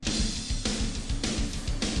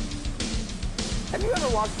Have you ever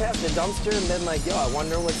walked past a dumpster and been like, yo, I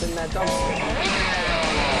wonder what's in that dumpster?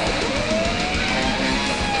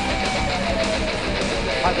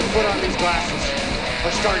 Either put on these glasses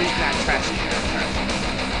or start eating that trash can.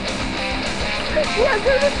 Yeah,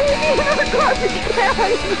 there's a baby in the garbage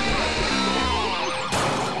can.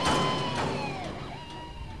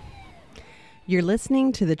 You're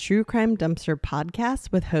listening to the True Crime Dumpster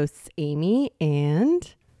podcast with hosts Amy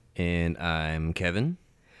and I'm Kevin.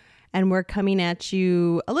 And we're coming at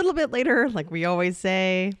you a little bit later, like we always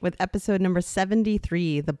say, with episode number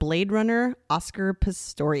 73, The Blade Runner, Oscar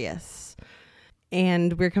Pistorius.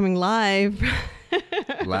 And we're coming live.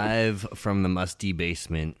 Live from the musty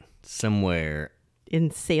basement somewhere in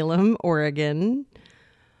Salem, Oregon.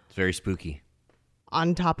 It's very spooky.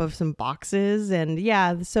 On top of some boxes. And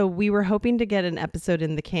yeah, so we were hoping to get an episode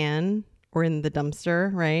in the can or in the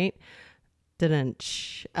dumpster, right?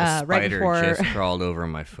 Didn't. A right spider before just crawled over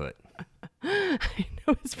my foot. I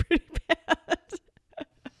know, it's pretty bad.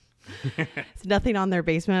 It's nothing on their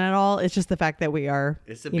basement at all. It's just the fact that we are,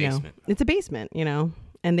 It's a basement. It's a basement,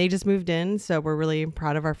 and they just moved in. So we're really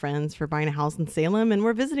proud of our friends for buying a house in Salem, and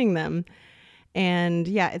we're visiting them. And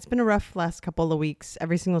yeah, it's been a rough last couple of weeks.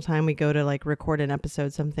 Every single time we go to record an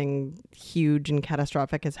episode, something huge and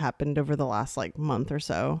catastrophic has happened over the last month or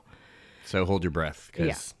so. So hold your breath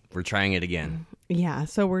because we're trying it again. Yeah,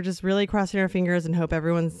 so we're just really crossing our fingers and hope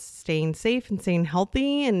everyone's staying safe and staying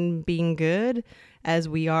healthy and being good as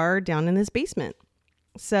we are down in this basement.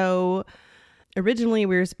 So originally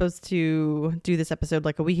we were supposed to do this episode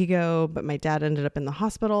a week ago, but my dad ended up in the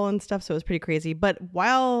hospital and stuff, so it was pretty crazy. But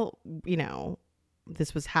while,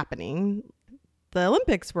 this was happening, the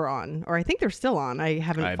Olympics were on, or I think they're still on. I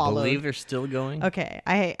haven't followed. I believe they're still going. Okay.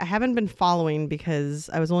 I haven't been following because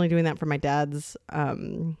I was only doing that for my dad's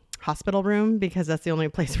hospital room because that's the only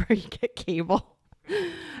place where you get cable.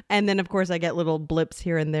 And then, of course, I get little blips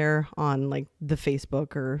here and there on the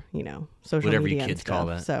Facebook or, social Whatever media you and kids stuff. call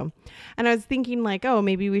that. So, and I was thinking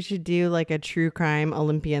maybe we should do a true crime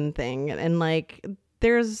Olympian thing. And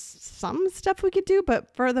there's some stuff we could do,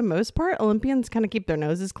 but for the most part, Olympians kind of keep their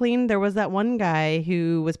noses clean. There was that one guy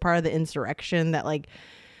who was part of the insurrection that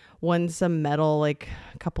won some medal a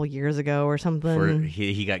couple years ago or something.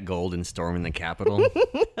 He got gold in storming the Capitol.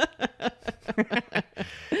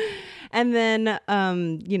 And then,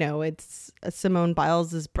 it's Simone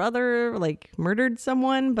Biles' brother, murdered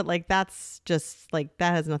someone, but that's just that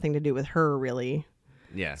has nothing to do with her really.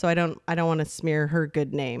 Yeah. So I don't want to smear her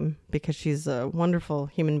good name because she's a wonderful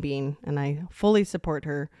human being and I fully support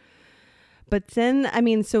her. But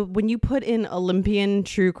then, so when you put in Olympian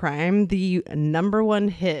true crime, the number one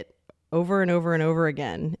hit over and over and over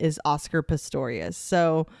again is Oscar Pistorius.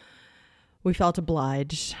 So we felt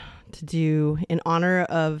obliged to do in honor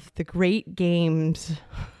of the great games.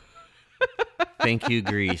 Thank you,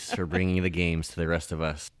 Greece, for bringing the games to the rest of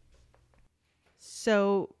us.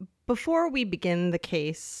 So before we begin the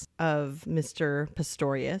case of Mr.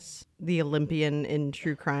 Pistorius, the Olympian in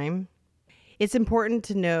true crime, it's important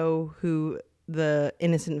to know who the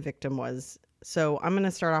innocent victim was. So I'm going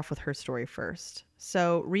to start off with her story first.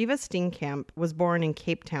 So Reeva Steenkamp was born in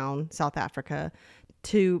Cape Town, South Africa,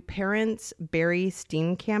 to parents Barry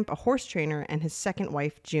Steenkamp, a horse trainer, and his second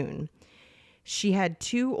wife, June. She had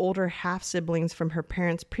two older half-siblings from her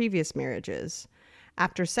parents' previous marriages.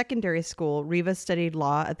 After secondary school, Reeva studied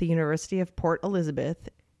law at the University of Port Elizabeth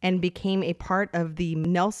and became a part of the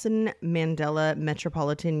Nelson Mandela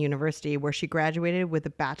Metropolitan University, where she graduated with a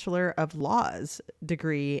Bachelor of Laws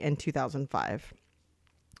degree in 2005.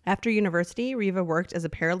 After university, Reeva worked as a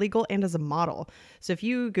paralegal and as a model. So if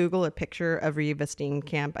you Google a picture of Reeva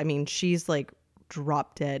Steenkamp, she's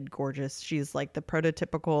drop dead gorgeous. She's the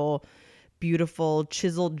prototypical, beautiful,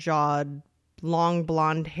 chiseled jawed, long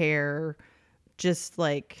blonde hair, just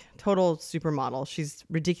total supermodel. She's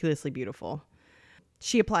ridiculously beautiful.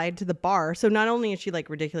 She applied to the bar. So not only is she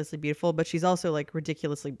ridiculously beautiful, but she's also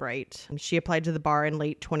ridiculously bright. She applied to the bar in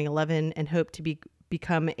late 2011 and hoped to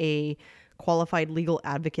become a qualified legal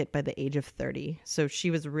advocate by the age of 30. So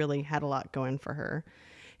she had a lot going for her.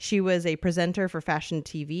 She was a presenter for fashion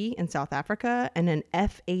TV in South Africa and an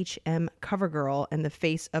FHM cover girl and the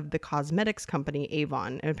face of the cosmetics company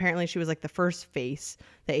Avon. And apparently she was the first face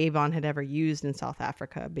that Avon had ever used in South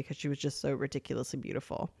Africa because she was just so ridiculously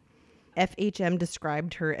beautiful. FHM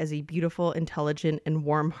described her as a beautiful, intelligent, and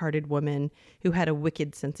warm-hearted woman who had a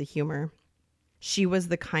wicked sense of humor. She was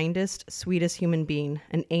the kindest, sweetest human being,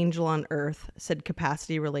 an angel on earth, said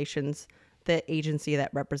Capacity Relations, the agency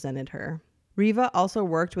that represented her. Riva also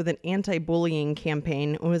worked with an anti-bullying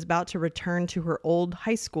campaign and was about to return to her old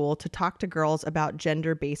high school to talk to girls about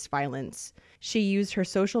gender-based violence. She used her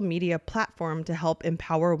social media platform to help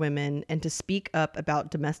empower women and to speak up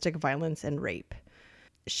about domestic violence and rape.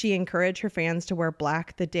 She encouraged her fans to wear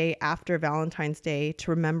black the day after Valentine's Day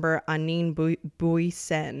to remember Anine Bui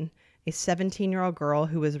Sen, a 17-year-old girl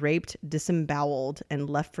who was raped, disemboweled, and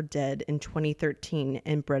left for dead in 2013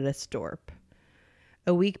 in Bredasdorp.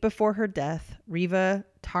 A week before her death, Riva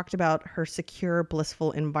talked about her secure,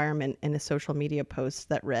 blissful environment in a social media post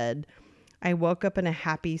that read, "I woke up in a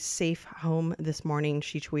happy, safe home this morning,"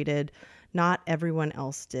 she tweeted. "Not everyone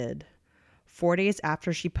else did." 4 days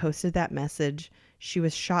after she posted that message, she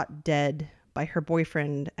was shot dead by her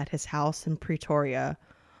boyfriend at his house in Pretoria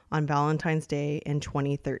on Valentine's Day in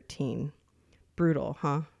 2013. Brutal,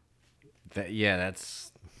 huh?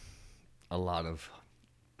 That's a lot of...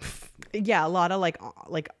 Yeah, a lot of like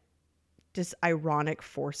just ironic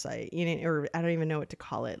foresight, you know, or I don't even know what to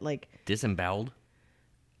call it. Like Disemboweled?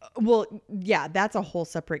 Well, yeah, that's a whole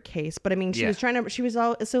separate case. But I mean, she was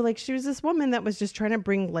this woman that was just trying to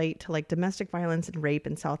bring light to like domestic violence and rape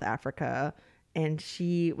in South Africa. And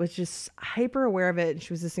she was just hyper aware of it. And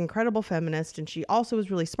she was this incredible feminist. And she also was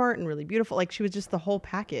really smart and really beautiful. Like she was just the whole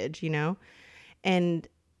package, you know? And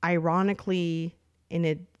ironically, in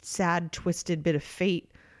a sad, twisted bit of fate,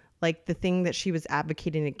 like the thing that she was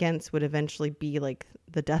advocating against would eventually be like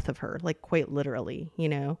the death of her, like quite literally, you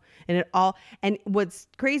know? And what's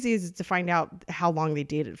crazy is to find out how long they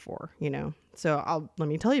dated for, you know? So let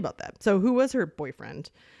me tell you about that. So who was her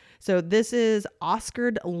boyfriend? So this is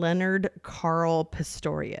Oscar Leonard Carl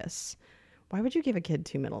Pistorius. Why would you give a kid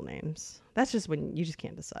two middle names? That's just when you just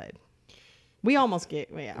can't decide. We almost gave,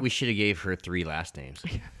 yeah. We should have gave her 3 last names.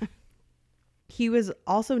 He was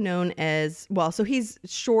also known as, so he's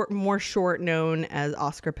more short known as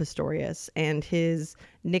Oscar Pistorius, and his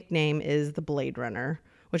nickname is the Blade Runner,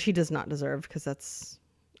 which he does not deserve because that's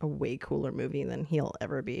a way cooler movie than he'll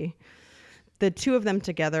ever be. The two of them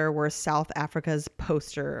together were South Africa's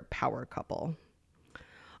poster power couple.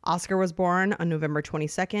 Oscar was born on November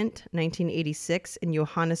 22nd, 1986 in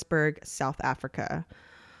Johannesburg, South Africa.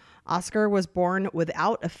 Oscar was born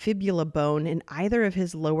without a fibula bone in either of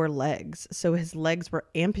his lower legs, so his legs were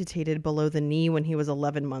amputated below the knee when he was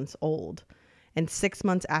 11 months old. And 6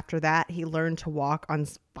 months after that, he learned to walk on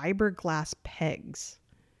fiberglass pegs.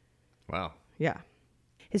 Wow. Yeah.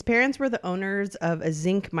 His parents were the owners of a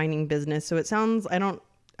zinc mining business, so it sounds, I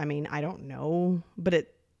don't know,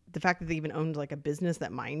 but the fact that they even owned like a business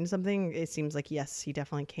that mined something, it seems like, yes, he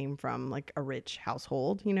definitely came from like a rich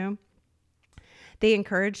household, you know? They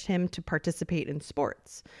encouraged him to participate in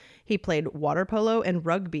sports. He played water polo and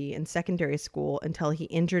rugby in secondary school until he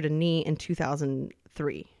injured a knee in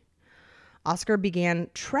 2003. Oscar began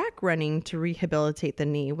track running to rehabilitate the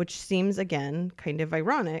knee, which seems, again, kind of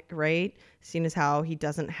ironic, right? Seeing as how he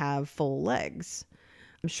doesn't have full legs.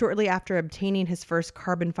 Shortly after obtaining his first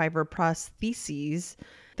carbon fiber prostheses,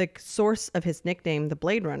 the source of his nickname, the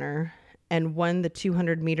Blade Runner, and won the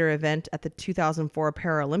 200-meter event at the 2004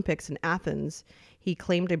 Paralympics in Athens, he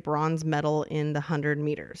claimed a bronze medal in the 100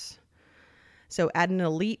 meters. So at an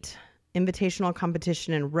elite invitational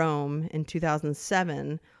competition in Rome in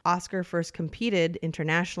 2007, Oscar first competed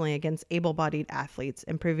internationally against able-bodied athletes,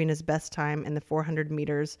 improving his best time in the 400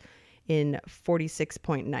 meters in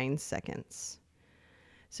 46.9 seconds.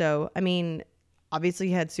 So, I mean, obviously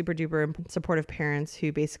he had super duper supportive parents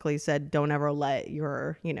who basically said, don't ever let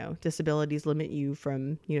your, disabilities limit you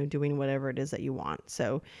from, doing whatever it is that you want.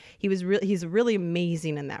 So he's really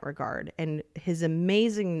amazing in that regard. And his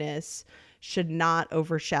amazingness should not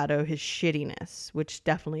overshadow his shittiness, which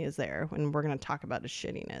definitely is there. And we're going to talk about his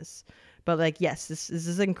shittiness. But yes, this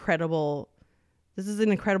is incredible. This is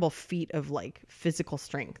an incredible feat of physical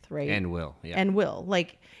strength, right? And will, yeah. And will.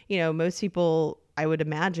 Most people, I would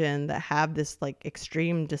imagine, that have this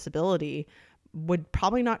extreme disability would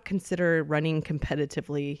probably not consider running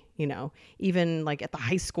competitively, even at the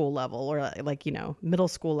high school level or middle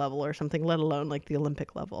school level or something, let alone the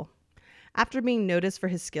Olympic level. After being noticed for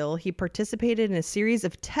his skill, he participated in a series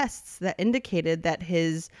of tests that indicated that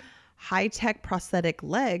his high-tech prosthetic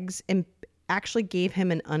legs actually gave him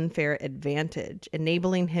an unfair advantage,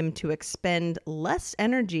 enabling him to expend less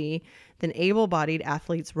energy than able-bodied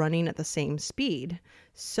athletes running at the same speed.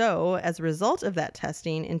 So, as a result of that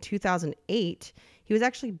testing, in 2008, he was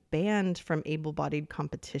actually banned from able-bodied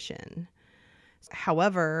competition.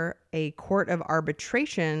 However, a court of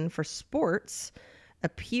arbitration for sports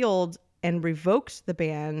appealed and revoked the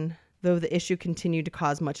ban, though the issue continued to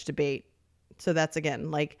cause much debate. So that's,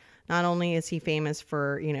 again, not only is he famous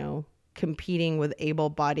for, competing with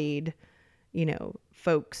able-bodied,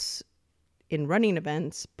 folks in running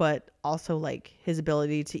events, but also like his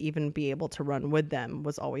ability to even be able to run with them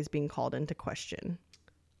was always being called into question.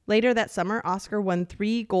 Later that summer, Oscar won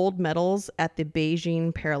 3 gold medals at the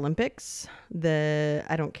Beijing Paralympics, the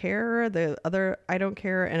I don't care, the other I don't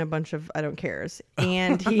care, and a bunch of I don't cares.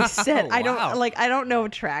 And he said, Wow. I don't know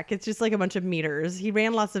track. It's just like a bunch of meters. He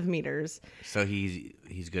ran lots of meters. So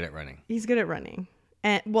he's good at running. He's good at running.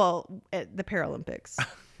 And at the Paralympics.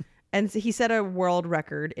 And so he set a world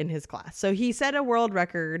record in his class. So he set a world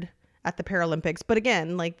record at the Paralympics. But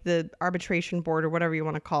again, like the arbitration board or whatever you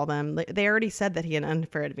want to call them, they already said that he had an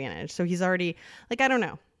unfair advantage. So he's already like, I don't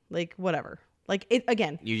know, like whatever. Like it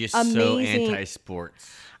again. You're just amazing. so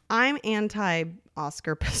anti-sports. I'm anti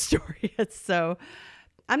Oscar Pistorius. So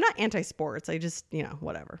I'm not anti-sports. I just,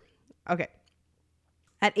 whatever. Okay.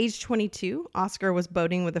 At age 22, Oscar was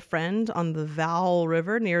boating with a friend on the Vaal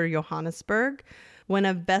River near Johannesburg when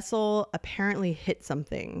a vessel apparently hit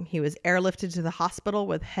something. He was airlifted to the hospital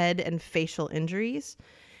with head and facial injuries,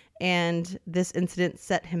 and this incident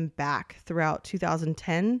set him back throughout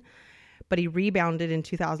 2010, but he rebounded in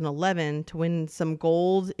 2011 to win some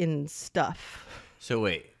gold in stuff. So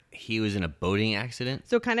wait, he was in a boating accident?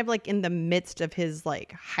 So kind of like in the midst of his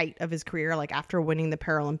like height of his career, like after winning the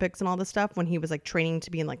Paralympics and all this stuff, when he was like training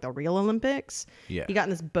to be in like the real Olympics, Yeah. he got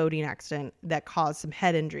in this boating accident that caused some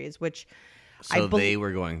head injuries, which So they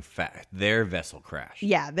were going fast. Their vessel crashed.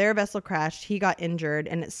 yeah, their vessel crashed. He got injured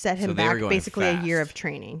and it set him So they were back going basically a year fast. of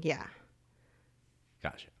training. Yeah.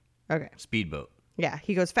 Gotcha. Okay. Speedboat. Yeah.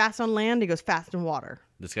 He goes fast on land. He goes fast in water.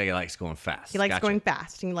 This guy likes going fast. He likes Gotcha. going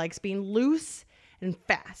fast. He likes being loose and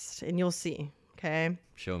fast. And you'll see. Okay.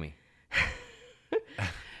 Show me.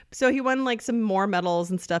 So he won like some more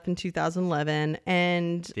medals and stuff in 2011.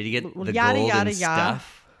 And Did he get the yada, gold yada, and yada.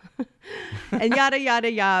 stuff? And yada,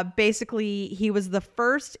 yada, yada. Basically, he was the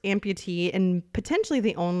first amputee and potentially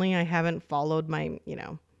the only. I haven't followed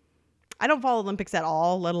I don't follow Olympics at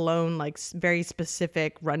all, let alone like very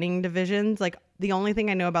specific running divisions. Like the only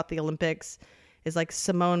thing I know about the Olympics is like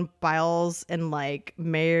Simone Biles and like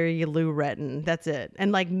Mary Lou Retton. That's it.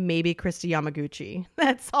 And like maybe Christy Yamaguchi.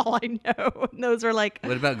 That's all I know. And those are like,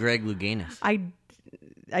 What about Greg Louganis?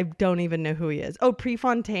 I don't even know who he is. Oh,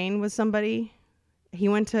 Prefontaine was somebody. He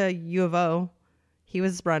went to U of O. He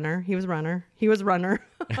was runner.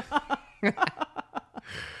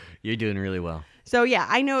 You're doing really well. So yeah,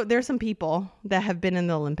 I know there's some people that have been in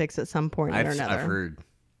the Olympics at some point or another. I've heard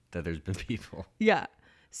that there's been people. Yeah.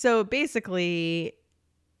 So basically,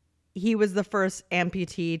 he was the first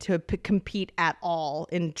amputee to compete at all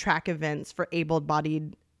in track events for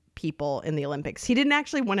able-bodied people in the Olympics. He didn't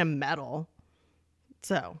actually win a medal.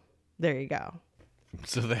 So there you go.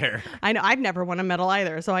 So there. I know I've never won a medal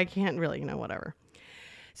either, so I can't really, whatever.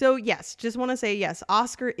 So yes, just want to say yes,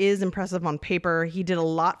 Oscar is impressive on paper. He did a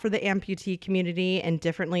lot for the amputee community and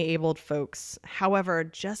differently abled folks. However,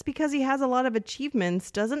 just because he has a lot of achievements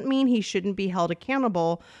doesn't mean he shouldn't be held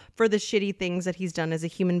accountable for the shitty things that he's done as a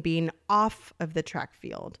human being off of the track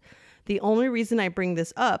field. The only reason I bring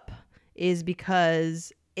this up is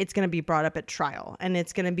because it's going to be brought up at trial and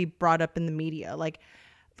it's going to be brought up in the media. Like,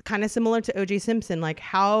 kind of similar to O.J. Simpson. Like,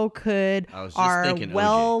 how could our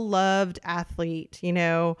well-loved athlete,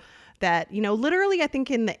 that, literally, I think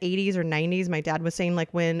in the 80s or 90s, my dad was saying,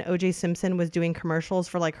 like, when O.J. Simpson was doing commercials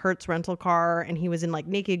for, like, Hertz Rental Car, and he was in, like,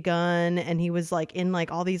 Naked Gun, and he was, like, in,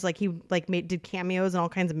 like, all these, like, he, like, did cameos in all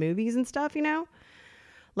kinds of movies and stuff,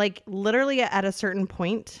 Like, literally at a certain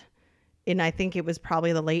point, and I think it was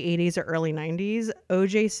probably the late 80s or early 90s,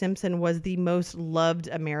 O.J. Simpson was the most loved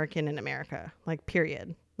American in America, like,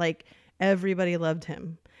 period. Like, everybody loved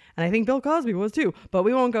him. And I think Bill Cosby was too, but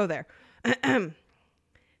we won't go there.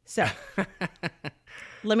 So,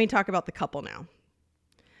 let me talk about the couple now.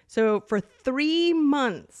 So, for 3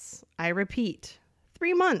 months, I repeat,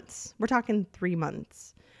 3 months. We're talking 3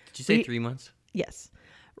 months. Did you say 3 months? Yes.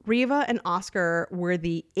 Riva and Oscar were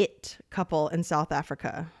the it couple in South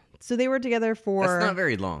Africa. So they were together for That's not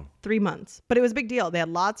very long. 3 months, but it was a big deal. They had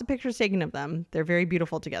lots of pictures taken of them. They're very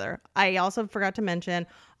beautiful together. I also forgot to mention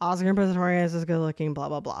Oscar Pistorius is good looking, blah,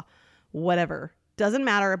 blah, blah. Whatever. Doesn't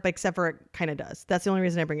matter, but except for it kind of does. That's the only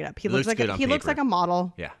reason I bring it up. He looks like a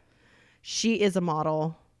model. Yeah. She is a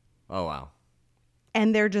model. Oh, wow.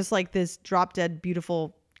 And they're just like this drop dead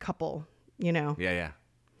beautiful couple, Yeah.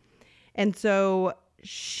 And so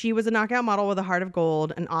she was a knockout model with a heart of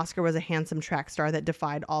gold, and Oscar was a handsome track star that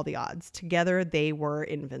defied all the odds. Together, they were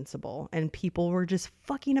invincible, and people were just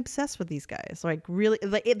fucking obsessed with these guys. Like, really,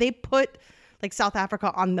 like, they put like South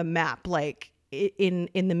Africa on the map, like in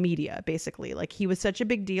the media, basically. Like, he was such a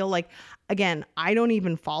big deal. Like, again, I don't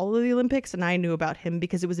even follow the Olympics, and I knew about him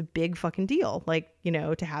because it was a big fucking deal, like, you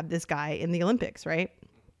know, to have this guy in the Olympics, right?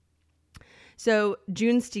 So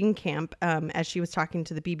June Steenkamp, as she was talking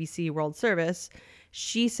to the BBC World Service,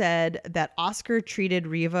 she said that Oscar treated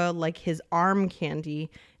Riva like his arm candy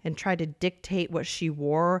and tried to dictate what she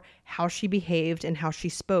wore, how she behaved, and how she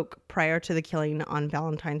spoke prior to the killing on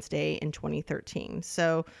Valentine's Day in 2013.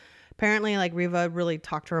 So apparently, like, Riva really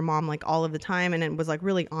talked to her mom like all of the time and it was like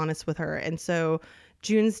really honest with her. And so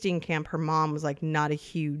June Steenkamp, her mom, was like not a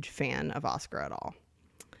huge fan of Oscar at all.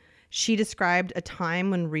 She described a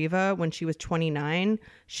time when Riva, when she was 29,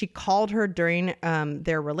 she called her during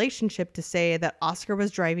their relationship to say that Oscar was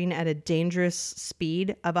driving at a dangerous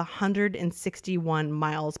speed of 161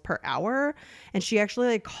 miles per hour. And she actually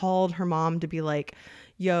like called her mom to be like,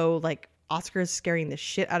 yo, like, Oscar is scaring the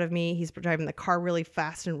shit out of me. He's driving the car really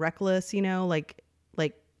fast and reckless, you know, like,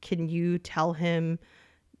 can you tell him,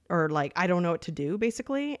 or like, I don't know what to do,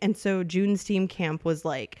 basically. And so June Steenkamp was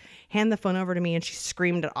like, hand the phone over to me, and she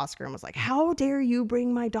screamed at Oscar and was like, how dare you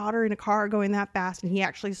bring my daughter in a car going that fast? And he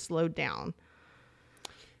actually slowed down.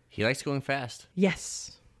 He likes going fast.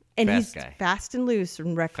 Yes. And Fast he's guy. fast and loose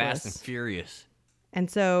and reckless. Fast and furious.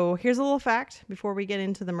 And so here's a little fact before we get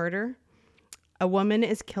into the murder. A woman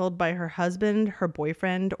is killed by her husband, her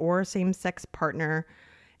boyfriend, or same-sex partner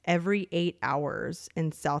every 8 hours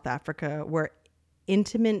in South Africa, where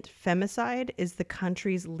intimate femicide is the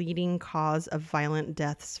country's leading cause of violent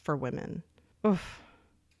deaths for women. Oof.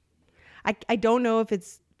 I don't know if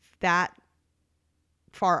it's that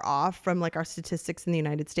far off from like our statistics in the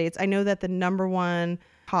United States. I know that the number one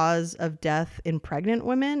cause of death in pregnant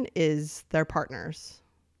women is their partners.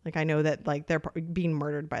 Like, I know that like they're being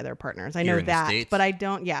murdered by their partners. I Here know in the that, States? but I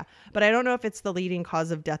don't know if it's the leading cause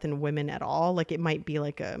of death in women at all. Like, it might be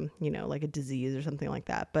like a, you know, like a disease or something like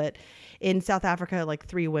that. But in South Africa, like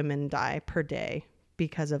 3 women die per day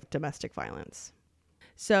because of domestic violence.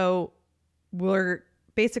 So we're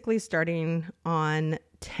basically starting on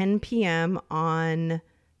 10 p.m. on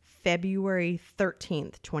February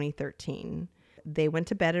 13th, 2013. They went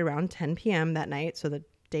to bed around 10 p.m. that night, so the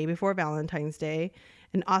day before Valentine's Day,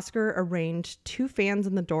 and Oscar arranged 2 fans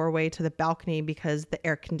in the doorway to the balcony because the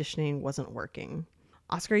air conditioning wasn't working.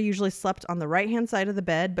 Oscar usually slept on the right-hand side of the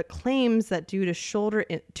bed, but claims that due to a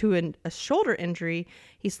shoulder injury,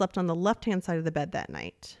 he slept on the left-hand side of the bed that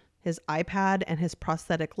night. His iPad and his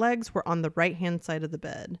prosthetic legs were on the right-hand side of the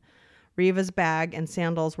bed. Riva's bag and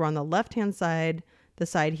sandals were on the left-hand side, the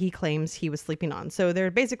side he claims he was sleeping on. So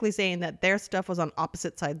they're basically saying that their stuff was on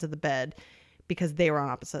opposite sides of the bed because they were on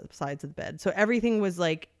opposite sides of the bed. So everything was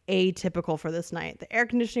like atypical for this night. The air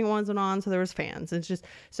conditioning wasn't on, so there was fans. It's just,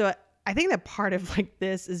 so I think that part of like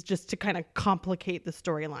this is just to kind of complicate the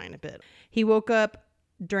storyline a bit. He woke up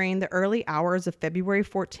during the early hours of February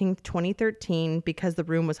 14th, 2013, because the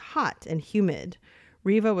room was hot and humid.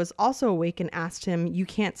 Riva was also awake and asked him, "You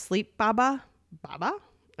can't sleep, Baba?" Baba?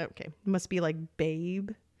 Okay. Must be like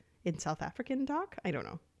babe in South African talk. I don't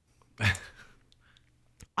know.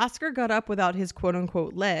 Oscar got up without his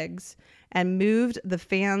quote-unquote legs and moved the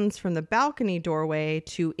fans from the balcony doorway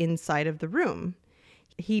to inside of the room.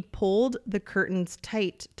 He pulled the curtains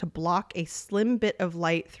tight to block a slim bit of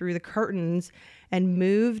light through the curtains and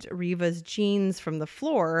moved Riva's jeans from the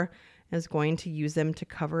floor and is going to use them to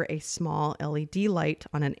cover a small LED light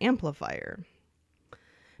on an amplifier.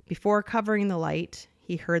 Before covering the light,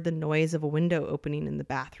 he heard the noise of a window opening in the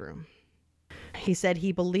bathroom. He said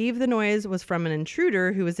he believed the noise was from an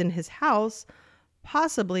intruder who was in his house,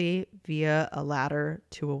 possibly via a ladder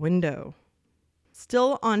to a window.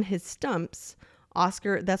 Still on his stumps,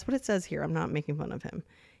 Oscar, that's what it says here. I'm not making fun of him.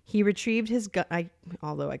 He retrieved his gun,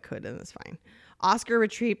 although I could, and it's fine. Oscar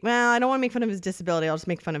retrieved, well, I don't want to make fun of his disability. I'll just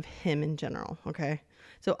make fun of him in general, okay?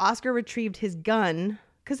 So Oscar retrieved his gun,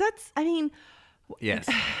 because that's, I mean, yes.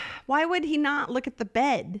 Why would he not look at the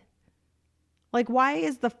bed? Like, why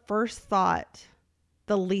is the first thought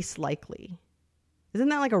the least likely? Isn't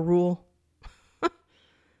that like a rule? Are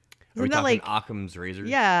we Isn't that talking like Occam's razor?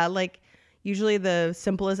 Yeah, like usually the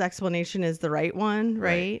simplest explanation is the right one,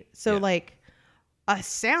 right? So Yeah. like a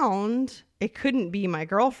sound, it couldn't be my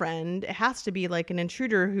girlfriend. It has to be like an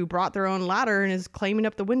intruder who brought their own ladder and is climbing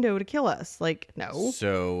up the window to kill us. Like, no.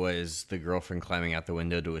 So was the girlfriend climbing out the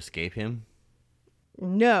window to escape him?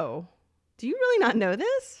 No. Do you really not know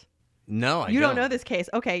this? No, You don't know this case.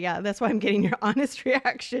 Okay, yeah, that's why I'm getting your honest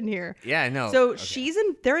reaction here. Yeah, I know. So Okay.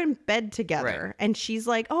 they're in bed together, Right. and she's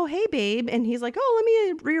like, "Oh, hey, babe," and he's like, "Oh, let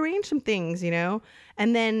me rearrange some things," you know.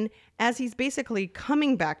 And then as he's basically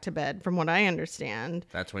coming back to bed, from what I understand,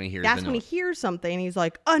 That's when he hears that's the when he noise. hears something. He's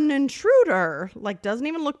like, an intruder. Like, doesn't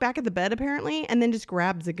even look back at the bed, apparently, and then just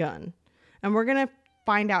grabs a gun. And we're going to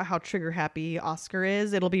find out how trigger happy Oscar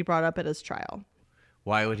is. It'll be brought up at his trial.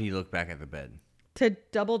 Why would he look back at the bed? To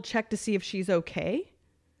double check to see if she's okay.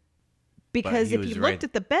 Because he if was he right- looked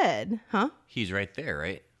at the bed, He's right there,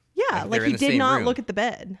 right? Yeah, Like, like they're he in the did same not room. look at the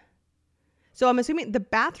bed. So I'm assuming the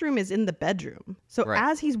bathroom is in the bedroom. So Right.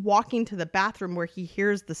 as he's walking to the bathroom where he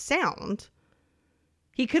hears the sound,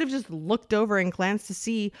 he could have just looked over and glanced to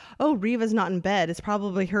see, oh, Reva's not in bed. It's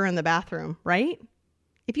probably her in the bathroom, right?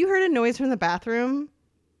 If you heard a noise from the bathroom,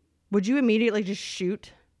 would you immediately just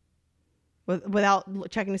shoot without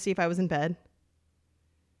checking to see if I was in bed?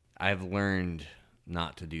 I've learned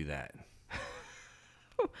not to do that.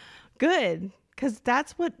 Good, because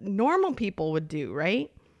that's what normal people would do,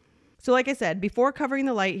 right? So like I said, before covering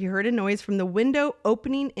the light, he heard a noise from the window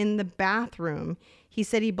opening in the bathroom. He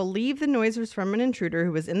said he believed the noise was from an intruder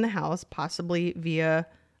who was in the house, possibly via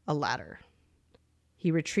a ladder. He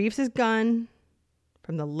retrieves his gun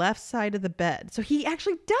from the left side of the bed. So he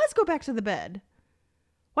actually does go back to the bed.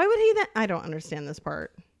 Why would he then? I don't understand this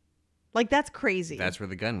part. Like, that's crazy. That's where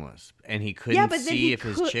the gun was. And he couldn't but then see he if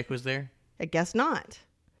his chick was there? I guess not.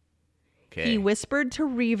 Okay. He whispered to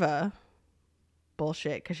Reva,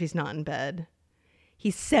 bullshit, because she's not in bed. He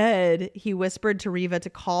said he whispered to Reva to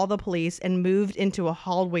call the police and moved into a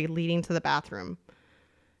hallway leading to the bathroom.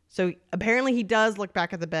 So apparently he does look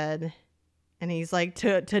back at the bed and he's like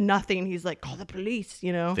to nothing. He's like, call the police,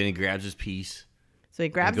 you know? Then he grabs his piece So he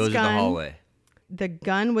grabs and goes his to gun. the hallway. The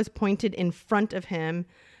gun was pointed in front of him,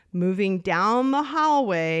 moving down the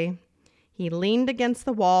hallway. He leaned against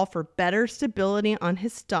the wall for better stability on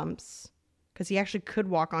his stumps, because he actually could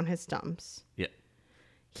walk on his stumps. Yeah.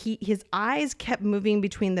 His eyes kept moving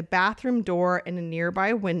between the bathroom door and a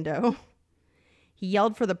nearby window. He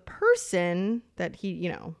yelled for the person that he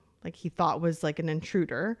thought was like an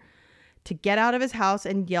intruder to get out of his house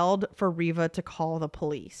and yelled for Reva to call the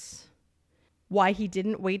police. Why he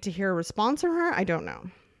didn't wait to hear a response from her, I don't know.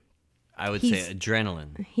 I would say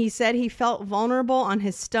adrenaline. He said he felt vulnerable on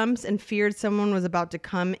his stumps and feared someone was about to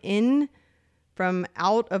come in from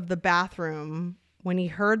out of the bathroom when he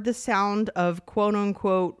heard the sound of quote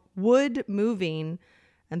unquote wood moving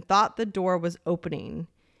and thought the door was opening.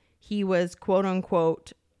 He was quote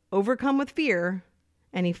unquote overcome with fear,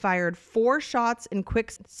 and he fired 4 shots in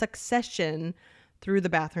quick succession through the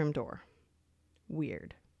bathroom door.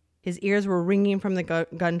 Weird. His ears were ringing from the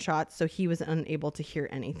gunshots, so he was unable to hear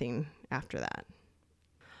anything after that.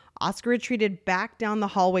 Oscar retreated back down the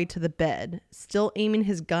hallway to the bed. Still aiming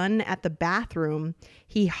his gun at the bathroom,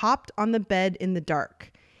 he hopped on the bed in the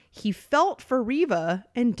dark. He felt for Reva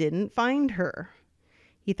and didn't find her.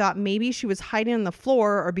 He thought maybe she was hiding on the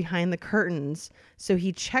floor or behind the curtains, so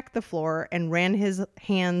he checked the floor and ran his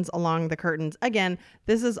hands along the curtains. Again,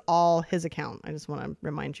 this is all his account. I just want to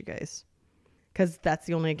remind you guys, because that's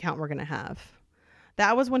the only account we're going to have.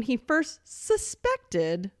 That was when he first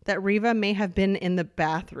suspected that Reva may have been in the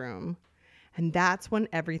bathroom. And that's when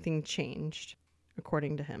everything changed,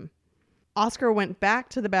 according to him. Oscar went back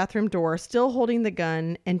to the bathroom door, still holding the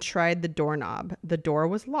gun, and tried the doorknob. The door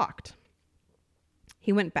was locked.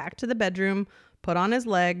 He went back to the bedroom, put on his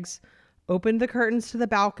legs, opened the curtains to the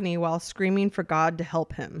balcony while screaming for God to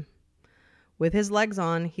help him. With his legs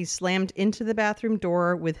on, he slammed into the bathroom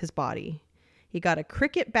door with his body. He got a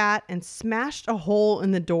cricket bat and smashed a hole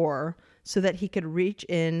in the door so that he could reach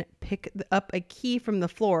in, pick up a key from the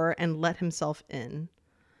floor, and let himself in.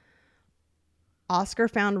 Oscar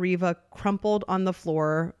found Reva crumpled on the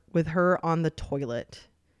floor with her on the toilet.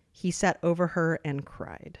 He sat over her and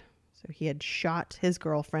cried. So he had shot his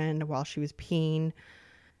girlfriend while she was peeing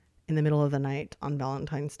in the middle of the night on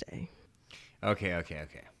Valentine's Day. Okay. Are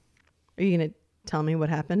you going to tell me what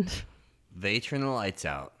happened? They turn the lights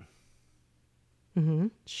out. Mm-hmm.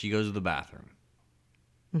 She goes to the bathroom.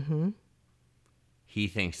 Mm-hmm. He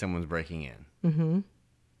thinks someone's breaking in. Mm-hmm.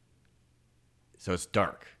 So it's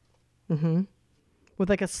dark. Mm-hmm. With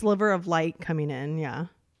like a sliver of light coming in, yeah.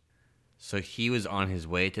 So he was on his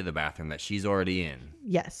way to the bathroom that she's already in.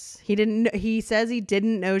 Yes. He says he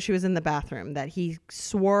didn't know she was in the bathroom, that he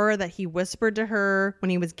swore that he whispered to her when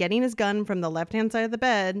he was getting his gun from the left-hand side of the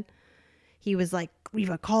bed. He was like,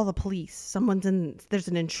 Reva, call the police. There's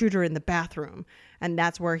an intruder in the bathroom. And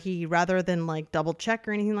that's where he, rather than like double check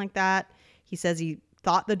or anything like that, he says he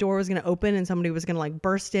thought the door was going to open and somebody was going to like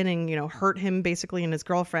burst in and, hurt him basically and his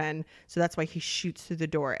girlfriend. So that's why he shoots through the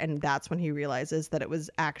door. And that's when he realizes that it was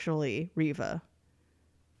actually Reva.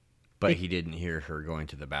 But he didn't hear her going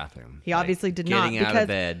to the bathroom. He obviously did not. Getting out of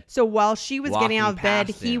bed. So while she was getting out of bed,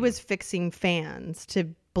 past he him. was fixing fans to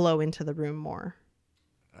blow into the room more.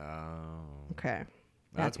 Oh. Okay. Okay.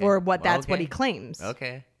 That's what Okay. he claims.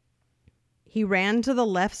 Okay. He ran to the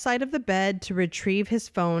left side of the bed to retrieve his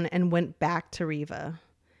phone and went back to Riva.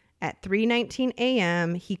 At 3:19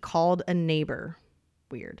 a.m., he called a neighbor.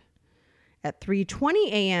 Weird. At 3:20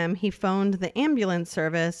 a.m., he phoned the ambulance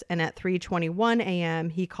service, and at 3:21 a.m.,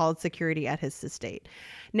 he called security at his estate.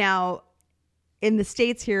 Now, in the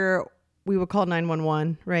States here, we would call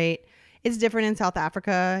 911, right? It's different in South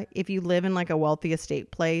Africa. If you live in like a wealthy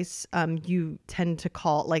estate place, you tend to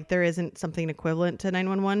call, like there isn't something equivalent to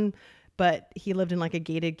 911, but he lived in like a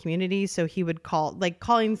gated community. So he would call, like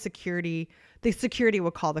calling security, the security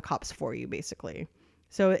would call the cops for you basically.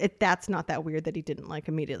 So that's not that weird that he didn't like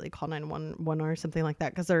immediately call 911 or something like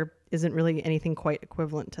that, because there isn't really anything quite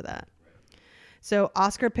equivalent to that. So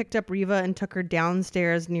Oscar picked up Riva and took her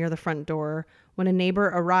downstairs near the front door. When a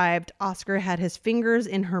neighbor arrived, Oscar had his fingers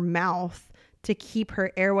in her mouth to keep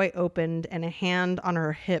her airway opened and a hand on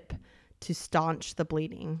her hip to staunch the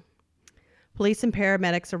bleeding. Police and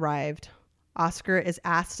paramedics arrived. Oscar is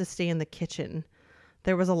asked to stay in the kitchen.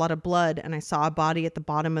 There was a lot of blood, and I saw a body at the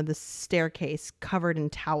bottom of the staircase covered in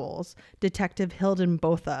towels. Detective Hilden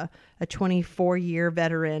Botha, a 24-year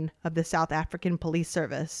veteran of the South African Police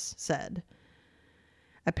Service, said.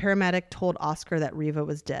 A paramedic told Oscar that Riva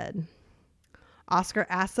was dead. Oscar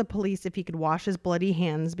asked the police if he could wash his bloody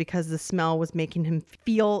hands because the smell was making him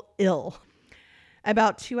feel ill.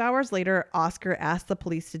 About 2 hours later, Oscar asked the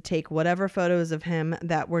police to take whatever photos of him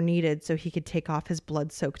that were needed so he could take off his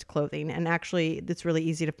blood-soaked clothing. And actually, it's really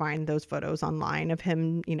easy to find those photos online of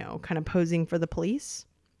him, kind of posing for the police.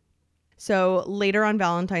 So later on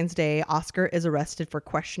Valentine's Day, Oscar is arrested for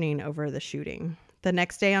questioning over the shooting. The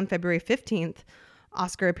next day, on February 15th,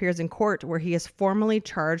 Oscar appears in court where he is formally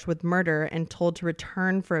charged with murder and told to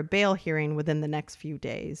return for a bail hearing within the next few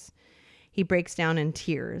days. He breaks down in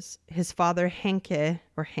tears. His father, Hank,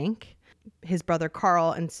 his brother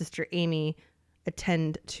Carl, and sister Amy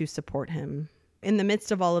attend to support him. In the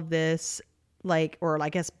midst of all of this,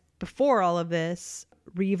 before all of this,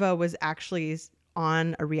 Riva was actually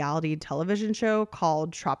on a reality television show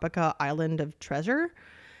called Tropica Island of Treasure.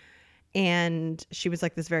 And she was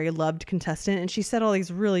like this very loved contestant. And she said all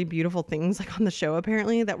these really beautiful things like on the show,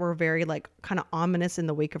 apparently, that were very like kind of ominous in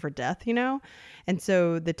the wake of her death, And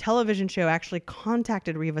so the television show actually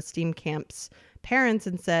contacted Riva Steenkamp's parents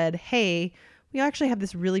and said, hey, we actually have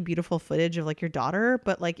this really beautiful footage of like your daughter,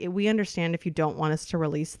 but like we understand if you don't want us to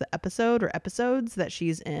release the episode or episodes that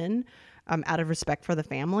she's in out of respect for the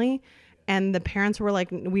family. And the parents were like,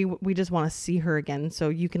 we just want to see her again, so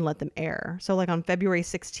you can let them air. So like on February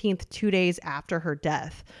 16th, 2 days after her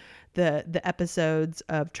death, the episodes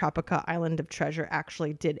of Tropica Island of Treasure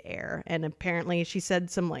actually did air. And apparently she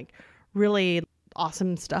said some like really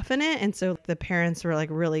awesome stuff in it. And so the parents were like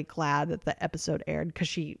really glad that the episode aired because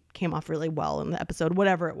she came off really well in the episode,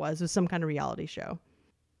 whatever it was some kind of reality show.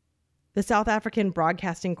 The South African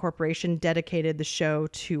Broadcasting Corporation dedicated the show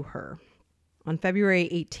to her. On February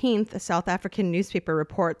 18th, a South African newspaper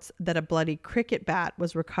reports that a bloody cricket bat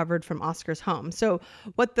was recovered from Oscar's home. So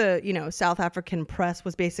what the, South African press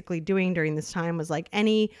was basically doing during this time was like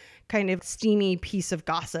any kind of steamy piece of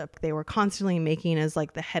gossip they were constantly making as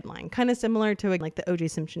like the headline, kind of similar to like the O.J.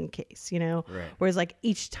 Simpson case, Right. Whereas like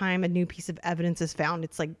each time a new piece of evidence is found,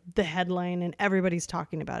 it's like the headline and everybody's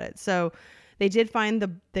talking about it. So they did find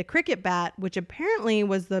the cricket bat, which apparently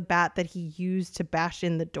was the bat that he used to bash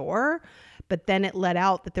in the door. But then it let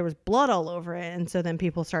out that there was blood all over it. And so then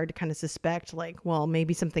people started to kind of suspect like, well,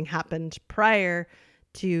 maybe something happened prior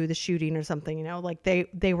to the shooting or something, like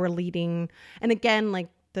they were leading. And again, like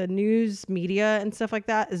the news media and stuff like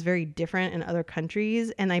that is very different in other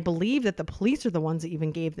countries. And I believe that the police are the ones that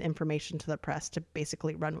even gave the information to the press to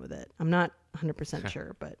basically run with it. I'm not 100%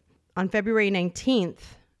 sure, but on February 19th,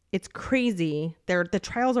 it's crazy. The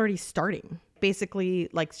trial's already starting. Basically,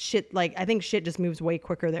 like shit, like I think shit just moves way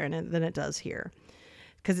quicker there than it does here.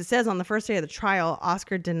 Because it says on the first day of the trial,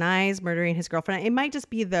 Oscar denies murdering his girlfriend. It might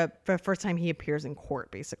just be the first time he appears in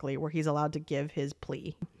court, basically, where he's allowed to give his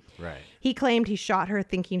plea. Right. He claimed he shot her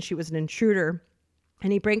thinking she was an intruder,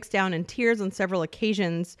 and he breaks down in tears on several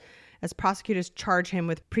occasions as prosecutors charge him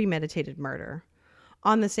with premeditated murder.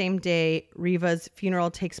 On the same day, Riva's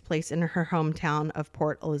funeral takes place in her hometown of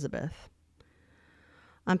Port Elizabeth.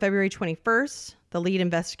 On February 21st, the lead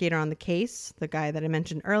investigator on the case, the guy that I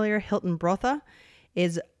mentioned earlier, Hilton Botha,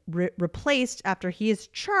 is replaced after he is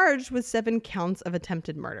charged with 7 counts of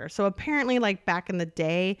attempted murder. So apparently, like back in the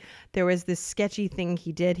day, there was this sketchy thing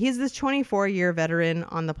he did. He's this 24-year veteran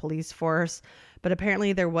on the police force, but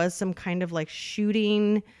apparently there was some kind of like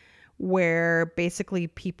shooting where basically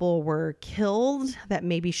people were killed that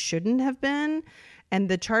maybe shouldn't have been, and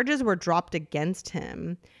the charges were dropped against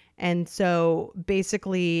him. And so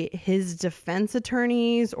basically his defense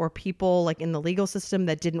attorneys or people like in the legal system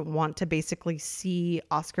that didn't want to basically see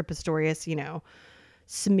Oscar Pistorius, you know,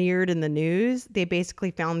 smeared in the news, they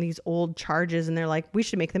basically found these old charges and they're like, we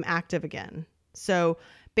should make them active again. So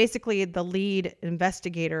basically the lead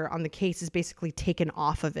investigator on the case is basically taken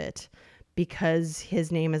off of it because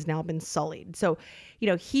his name has now been sullied. So, you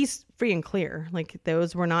know, he's free and clear. Like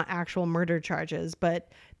those were not actual murder charges,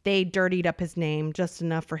 but they dirtied up his name just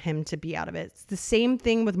enough for him to be out of it. It's the same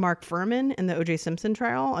thing with Mark Fuhrman in the O.J. Simpson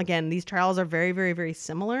trial. Again, these trials are very, very, very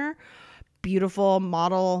similar. Beautiful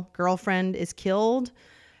model girlfriend is killed.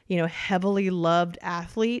 You know, heavily loved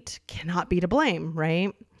athlete cannot be to blame,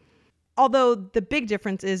 right? Although the big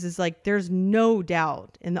difference is like there's no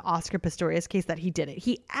doubt in the Oscar Pistorius case that he did it.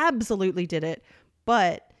 He absolutely did it,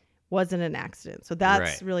 but wasn't an accident. So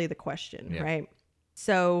that's really the question, right?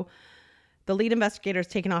 So the lead investigator is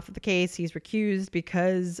taken off of the case. He's recused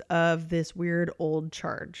because of this weird old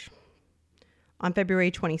charge. On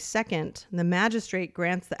February 22nd, the magistrate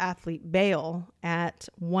grants the athlete bail at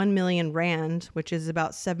 1 million rand, which is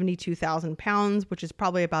about 72,000 pounds, which is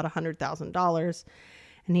probably about $100,000.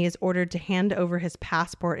 And he is ordered to hand over his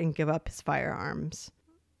passport and give up his firearms.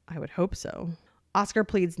 I would hope so. Oscar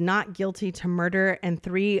pleads not guilty to murder and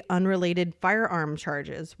 3 unrelated firearm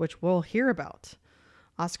charges, which we'll hear about.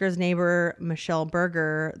 Oscar's neighbor, Michelle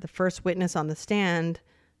Berger, the first witness on the stand,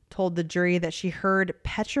 told the jury that she heard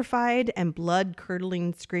petrified and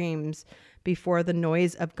blood-curdling screams before the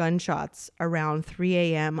noise of gunshots around 3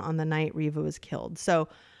 a.m. on the night Riva was killed. So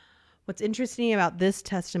what's interesting about this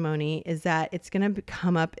testimony is that it's going to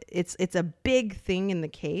come up, it's a big thing in the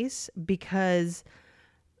case because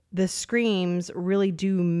the screams really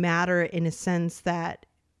do matter in a sense that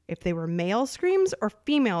if they were male screams or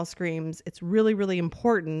female screams, it's really, really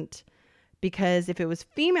important because if it was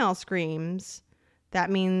female screams, that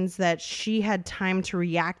means that she had time to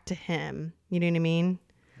react to him. You know what I mean?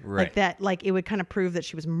 Right. Like that, like it would kind of prove that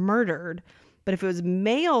she was murdered. But if it was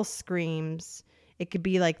male screams, it could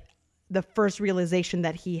be like the first realization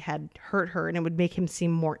that he had hurt her and it would make him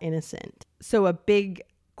seem more innocent. So a big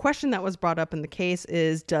question that was brought up in the case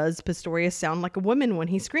is, does Pistorius sound like a woman when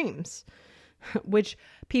he screams? Which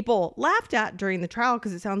people laughed at during the trial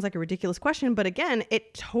because it sounds like a ridiculous question. But again,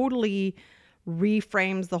 it totally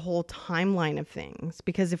reframes the whole timeline of things.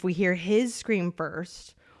 Because if we hear his scream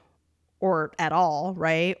first or at all,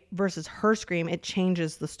 right, versus her scream, it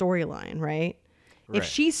changes the storyline, right? If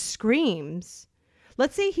she screams,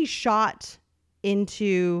 let's say he shot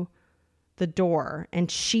into the door and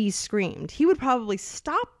she screamed, he would probably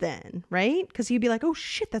stop then, right? Because he'd be like, oh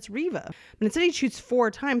shit, that's Riva. But instead he shoots 4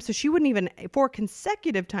 times, so she wouldn't even, 4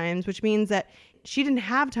 consecutive times, which means that she didn't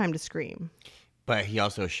have time to scream. But he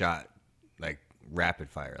also shot like rapid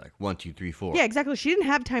fire, like 1, 2, 3, 4. Yeah, exactly. She didn't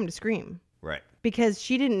have time to scream. Right. Because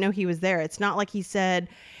she didn't know he was there. It's not like he said,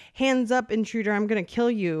 hands up, intruder, I'm going to kill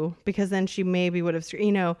you, because then she maybe would have,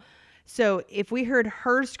 you know. So if we heard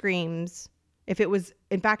her screams, if it was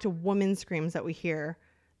in fact a woman's screams that we hear,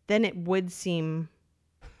 then it would seem,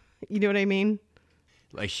 you know what I mean?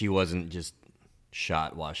 Like she wasn't just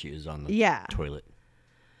shot while she was on the toilet.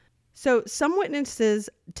 So some witnesses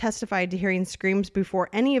testified to hearing screams before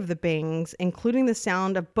any of the bangs, including the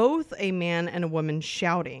sound of both a man and a woman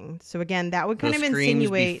shouting. So again, that would kind of insinuate...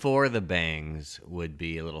 Screams before the bangs would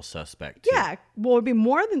be a little suspect, too. Yeah, well, it would be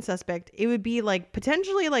more than suspect. It would be like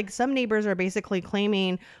potentially like some neighbors are basically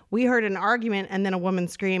claiming we heard an argument and then a woman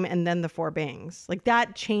scream and then the 4 bangs. Like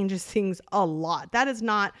that changes things a lot. That is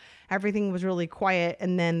not... Everything was really quiet,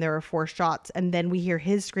 and then there are 4 shots, and then we hear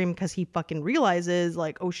his scream because he fucking realizes,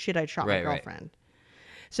 like, oh shit, I shot my girlfriend. Right.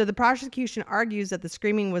 So the prosecution argues that the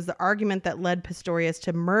screaming was the argument that led Pistorius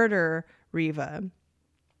to murder Riva.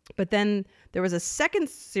 But then there was a second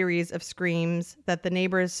series of screams that the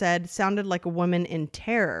neighbors said sounded like a woman in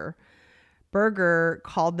terror. Berger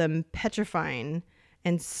called them petrifying,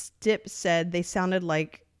 and Stipp said they sounded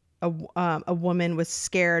like a woman was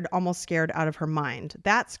scared, almost scared out of her mind.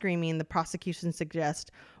 That screaming, the prosecution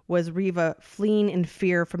suggests, was Riva fleeing in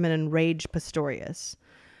fear from an enraged Pistorius.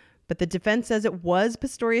 But the defense says it was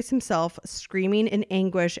Pistorius himself screaming in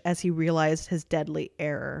anguish as he realized his deadly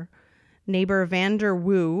error. Neighbor Vander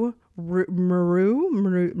Wu, okay,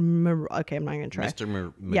 I'm not going to try.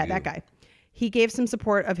 Mr. Yeah, that guy. He gave some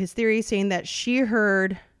support of his theory, saying that she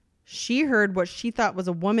heard She heard what she thought was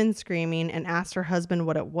a woman screaming and asked her husband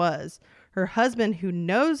what it was. Her husband, who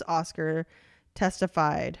knows Oscar,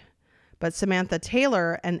 testified. But Samantha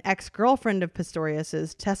Taylor, an ex-girlfriend of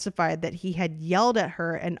Pistorius's, testified that he had yelled at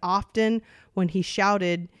her, and often when he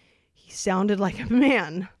shouted, he sounded like a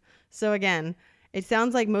man. So again, it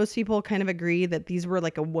sounds like most people kind of agree that these were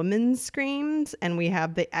like a woman's screams, and we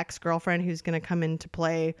have the ex-girlfriend who's going to come into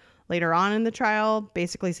play later on in the trial,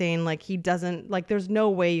 basically saying like he doesn't, like there's no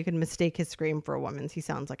way you can mistake his scream for a woman's. He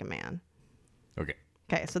sounds like a man.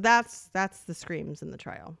 Okay, so that's the screams in the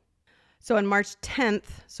trial. So on March 10th,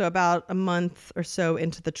 so about a month or so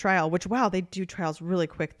into the trial, which, wow, they do trials really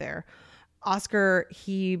quick there. Oscar,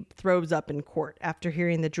 he throws up in court after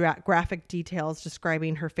hearing the graphic details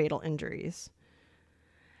describing her fatal injuries.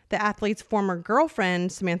 The athlete's former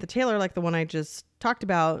girlfriend, Samantha Taylor, like the one I just talked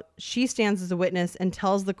about, she stands as a witness and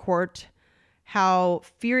tells the court how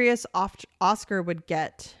furious Oscar would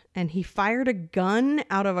get. And he fired a gun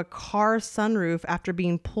out of a car sunroof after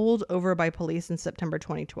being pulled over by police in September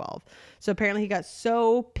 2012. So apparently he got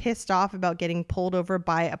so pissed off about getting pulled over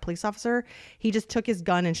by a police officer, he just took his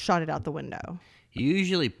gun and shot it out the window. You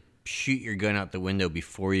usually shoot your gun out the window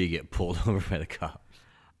before you get pulled over by the cops.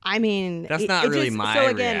 I mean, that's not really my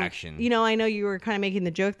reaction. You know, I know you were kind of making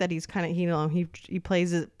the joke that he's kind of, you know, he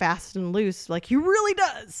plays it fast and loose. Like he really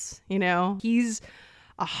does. You know, he's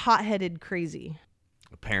a hot-headed crazy.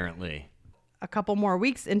 Apparently. A couple more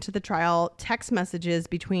weeks into the trial, text messages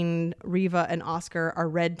between Riva and Oscar are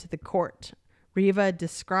read to the court. Riva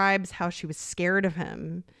describes how she was scared of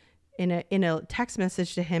him. In a text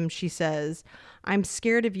message to him, she says, "I'm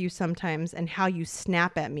scared of you sometimes and how you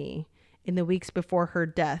snap at me." In the weeks before her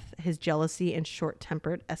death, his jealousy and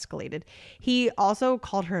short-tempered escalated. He also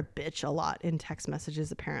called her a bitch a lot in text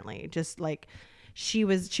messages, apparently. Just like she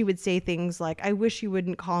would say things like, "I wish you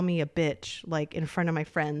wouldn't call me a bitch," like in front of my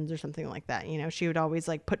friends or something like that. You know, she would always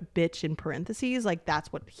like put bitch in parentheses. Like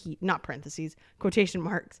that's what he, not parentheses, quotation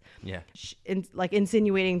marks. Yeah. Like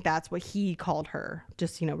insinuating that's what he called her,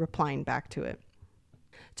 just, you know, replying back to it.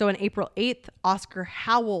 So on April 8th, Oscar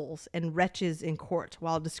howls and retches in court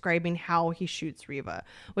while describing how he shoots Riva,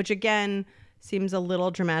 which again seems a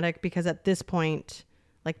little dramatic because at this point,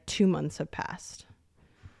 like 2 months have passed.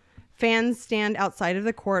 Fans stand outside of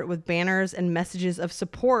the court with banners and messages of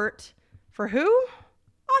support for who?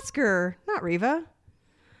 Oscar, not Riva.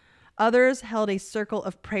 Others held a circle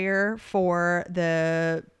of prayer for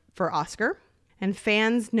Oscar, and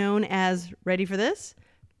fans known as, ready for this,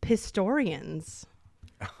 Pistorians.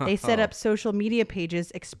 They set up social media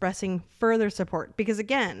pages expressing further support because,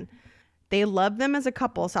 again, they loved them as a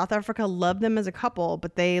couple. South Africa loved them as a couple,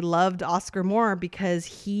 but they loved Oscar more because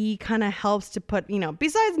he kind of helps to put, you know,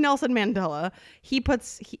 besides Nelson Mandela,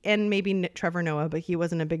 and maybe Trevor Noah, but he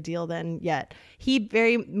wasn't a big deal then yet. He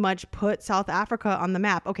very much put South Africa on the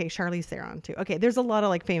map. Okay, Charlize Theron too. Okay, there's a lot of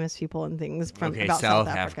like famous people and things from about South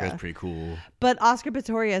Africa. Africa is pretty cool. But Oscar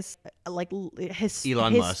Pistorius, like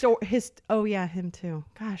Elon Musk. Oh yeah, him too.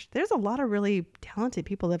 Gosh, there's a lot of really talented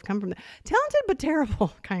people that have come from there. Talented but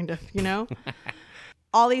terrible, kind of, you know.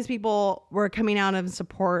 All these people were coming out in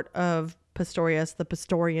support of Pistorius, the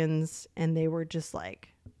Pistorians, and they were just like,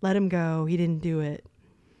 let him go. He didn't do it.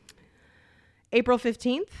 April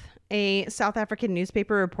 15th, a South African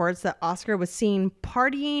newspaper reports that Oscar was seen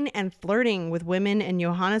partying and flirting with women in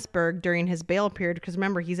Johannesburg during his bail period, because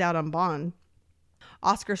remember, he's out on bond.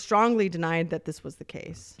 Oscar strongly denied that this was the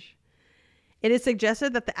case. It is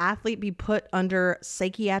suggested that the athlete be put under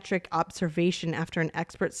psychiatric observation after an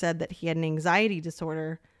expert said that he had an anxiety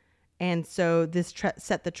disorder. And so this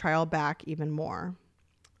set the trial back even more.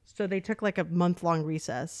 So they took like a month-long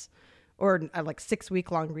recess or like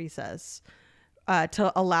 6-week-long recess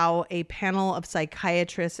to allow a panel of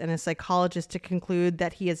psychiatrists and a psychologist to conclude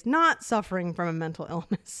that he is not suffering from a mental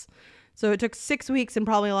illness. So it took 6 weeks and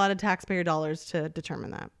probably a lot of taxpayer dollars to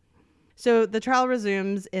determine that. So the trial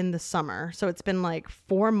resumes in the summer. So it's been like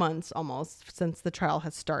 4 months almost since the trial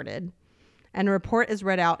has started. And a report is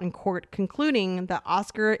read out in court concluding that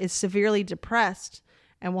Oscar is severely depressed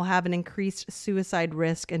and will have an increased suicide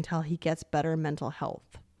risk until he gets better mental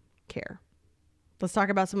health care. Let's talk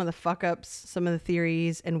about some of the fuck-ups, some of the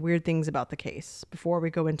theories, and weird things about the case before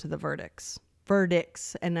we go into the verdicts.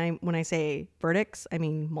 And when I say verdicts, I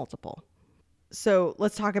mean multiple. So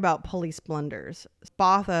let's talk about police blunders.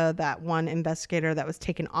 Botha, that one investigator that was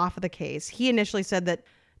taken off of the case, he initially said that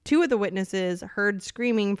 2 of the witnesses heard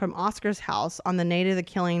screaming from Oscar's house on the night of the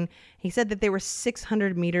killing. He said that they were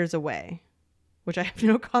 600 meters away, which I have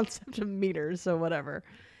no concept of meters, so whatever.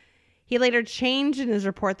 He later changed in his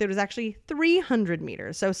report that it was actually 300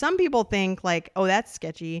 meters. So some people think like, oh, that's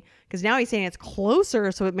sketchy, because now he's saying it's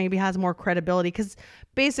closer, so it maybe has more credibility. Because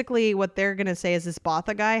basically what they're going to say is this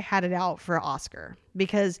Botha guy had it out for Oscar,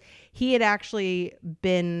 because he had actually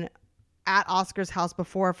been at Oscar's house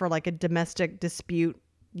before for like a domestic dispute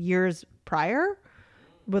years prior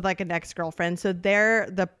with like an ex-girlfriend. So they're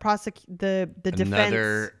the defense.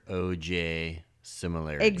 Another OJ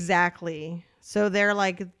similarity. Exactly. So they're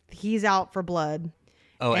like, he's out for blood.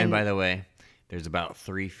 Oh, and by the way, there's about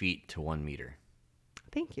 3 feet to 1 meter.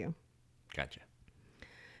 Thank you. Gotcha.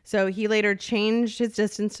 So he later changed his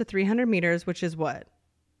distance to 300 meters, which is what?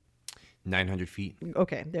 900 feet.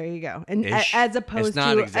 Okay, there you go. And Ish. as opposed It's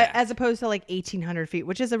not to exact. as opposed to like 1,800 feet,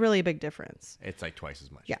 which is a really big difference. It's like twice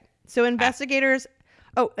as much. Yeah. So investigators.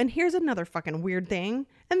 Oh, and here's another fucking weird thing.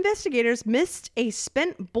 Investigators missed a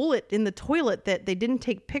spent bullet in the toilet that they didn't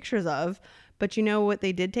take pictures of. But you know what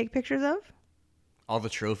they did take pictures of? All the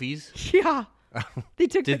trophies? Yeah. They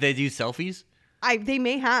took Did they do selfies? They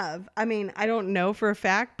may have. I mean, I don't know for a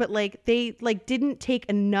fact, but like they like didn't take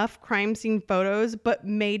enough crime scene photos, but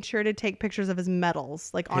made sure to take pictures of his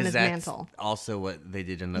medals, like on 'Cause his that's mantle. also what they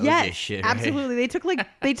did in the OJ Yes, shit, right? absolutely. They took like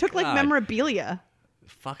God. memorabilia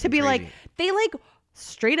Fucking to be crazy. like they like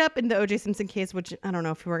straight up in the OJ Simpson case, which I don't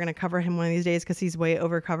know if we're gonna cover him one of these days because he's way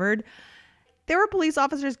overcovered. There were police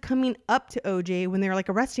officers coming up to OJ when they were like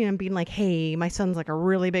arresting him, being like, hey, my son's like a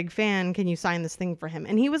really big fan. Can you sign this thing for him?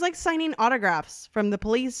 And he was like signing autographs from the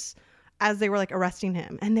police as they were like arresting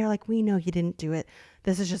him. And they're like, we know you didn't do it.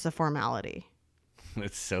 This is just a formality.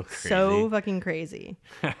 It's so crazy. So fucking crazy.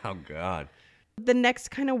 Oh, God. The next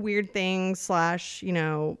kind of weird thing /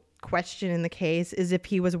 question in the case is if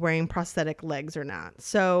he was wearing prosthetic legs or not.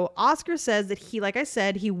 So Oscar says that he, like I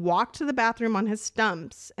said, he walked to the bathroom on his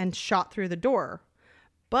stumps and shot through the door.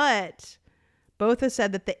 But Botha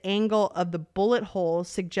said that the angle of the bullet hole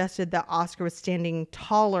suggested that Oscar was standing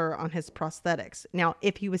taller on his prosthetics. Now,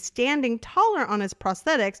 if he was standing taller on his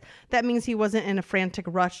prosthetics, that means he wasn't in a frantic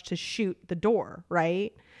rush to shoot the door,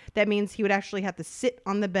 right? That means he would actually have to sit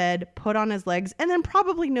on the bed, put on his legs, and then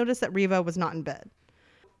probably notice that Riva was not in bed.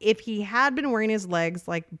 If he had been wearing his legs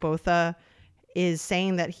like Botha is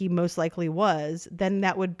saying that he most likely was, then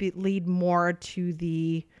that would lead more to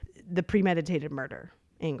the premeditated murder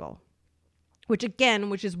angle. Which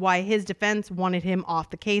is why his defense wanted him off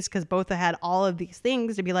the case, because Botha had all of these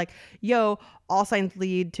things to be like, yo, all signs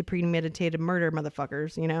lead to premeditated murder,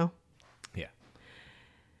 motherfuckers, you know? Yeah.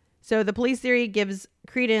 So the police theory gives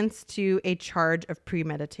credence to a charge of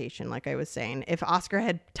premeditation, like I was saying. If Oscar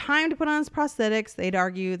had time to put on his prosthetics, they'd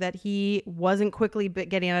argue that he wasn't quickly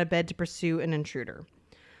getting out of bed to pursue an intruder.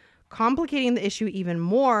 Complicating the issue even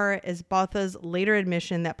more is Botha's later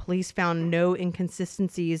admission that police found no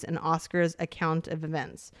inconsistencies in Oscar's account of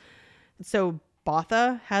events. So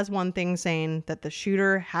Botha has one thing saying that the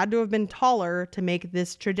shooter had to have been taller to make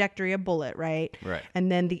this trajectory a bullet, right? Right.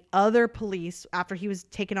 And then the other police, after he was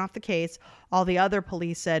taken off the case, all the other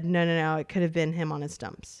police said, no, it could have been him on his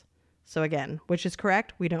stumps. So again, which is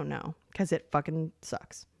correct? We don't know, because it fucking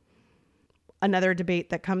sucks. Another debate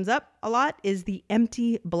that comes up a lot is the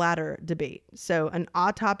empty bladder debate. So an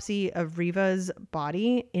autopsy of Riva's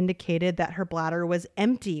body indicated that her bladder was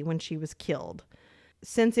empty when she was killed.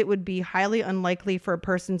 Since it would be highly unlikely for a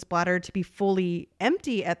person's bladder to be fully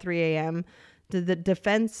empty at 3 a.m., the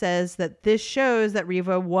defense says that this shows that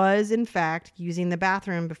Riva was, in fact, using the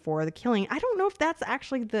bathroom before the killing. I don't know if that's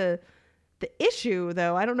actually the issue,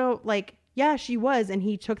 though. I don't know. Like, yeah, she was, and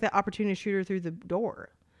he took that opportunity to shoot her through the door.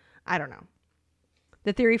 I don't know.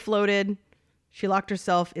 The theory floated. She locked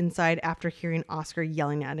herself inside after hearing Oscar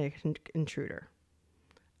yelling at an intruder.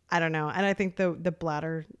 I don't know. And I think the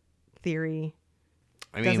bladder theory...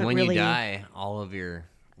 I mean, when really... you die, all of your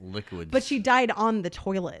liquids... But she died on the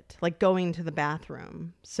toilet, like going to the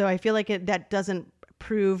bathroom. So I feel like that doesn't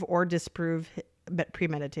prove or disprove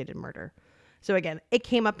premeditated murder. So again, it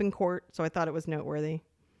came up in court, so I thought it was noteworthy.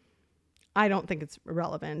 I don't think it's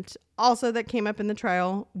relevant. Also, that came up in the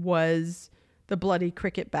trial was the bloody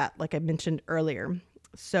cricket bat, like I mentioned earlier.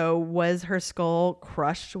 So was her skull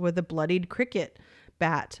crushed with a bloodied cricket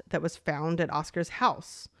bat that was found at Oscar's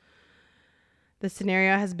house? The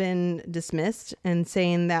scenario has been dismissed and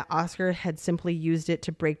saying that Oscar had simply used it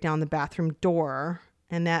to break down the bathroom door,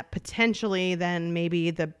 and that potentially then maybe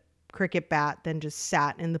the cricket bat then just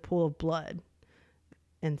sat in the pool of blood.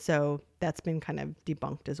 And so that's been kind of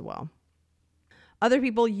debunked as well. Other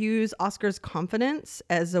people use Oscar's confidence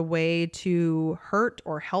as a way to hurt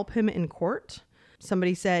or help him in court.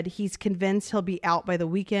 Somebody said he's convinced he'll be out by the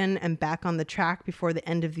weekend and back on the track before the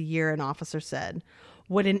end of the year, an officer said.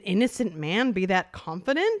 Would an innocent man be that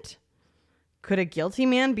confident? Could a guilty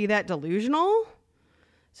man be that delusional?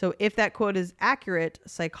 So if that quote is accurate,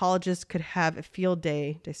 psychologists could have a field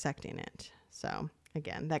day dissecting it. So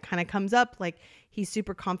again, that kind of comes up like he's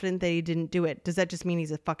super confident that he didn't do it. Does that just mean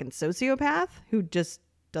he's a fucking sociopath who just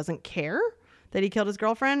doesn't care that he killed his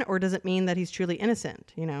girlfriend? Or does it mean that he's truly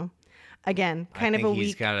innocent? You know, again, kind of a weak.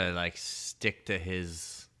 He's got to like stick to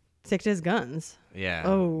his guns. Yeah.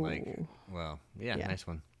 Oh. Yeah. Nice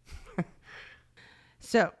one.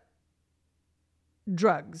 So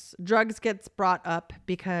drugs gets brought up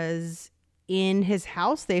because in his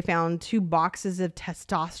house, they found 2 boxes of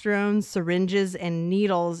testosterone, syringes, and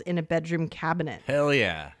needles in a bedroom cabinet. Hell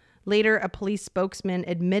yeah. Later, a police spokesman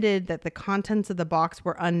admitted that the contents of the box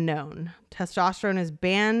were unknown. Testosterone is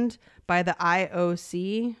banned by the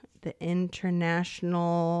IOC, the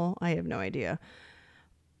International, I have no idea.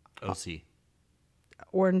 OC.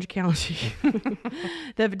 Orange County.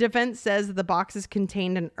 The defense says that the boxes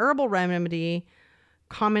contained an herbal remedy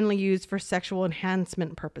commonly used for sexual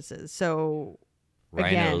enhancement purposes. So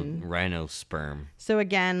rhino sperm. So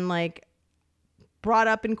again, like brought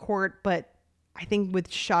up in court, but I think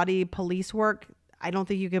with shoddy police work, I don't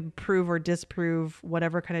think you could prove or disprove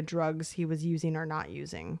whatever kind of drugs he was using or not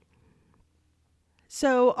using.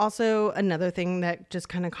 So also another thing that just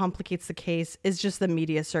kind of complicates the case is just the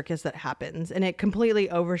media circus that happens, and it completely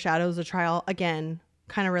overshadows the trial. Again,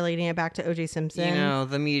 kind of relating it back to O.J. Simpson. You know,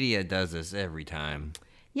 the media does this every time.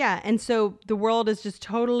 Yeah, and so the world is just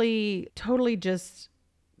totally just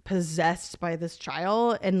possessed by this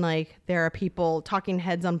trial, and like there are people, talking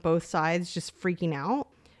heads on both sides, just freaking out.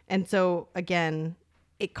 And so again,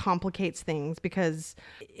 it complicates things because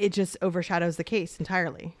it just overshadows the case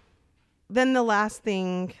entirely. Then the last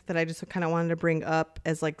thing that I just kind of wanted to bring up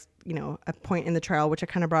as like, you know, a point in the trial, which I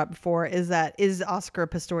kind of brought up before, is Oscar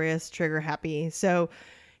Pistorius trigger happy? So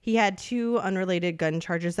he had 2 unrelated gun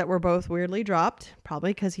charges that were both weirdly dropped,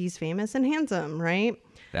 probably because he's famous and handsome, right?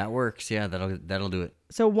 That works. Yeah, that'll do it.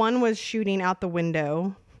 So one was shooting out the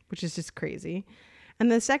window, which is just crazy. And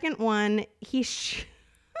the second one, he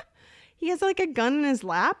has like a gun in his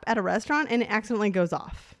lap at a restaurant and it accidentally goes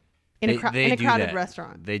off. In a crowded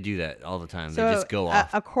restaurant. They do that all the time. So, they just go off.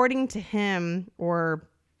 According to him or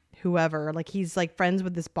whoever, like he's like friends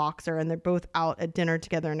with this boxer and they're both out at dinner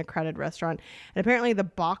together in a crowded restaurant. And apparently the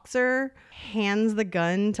boxer hands the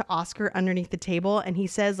gun to Oscar underneath the table and he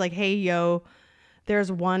says like, hey, yo,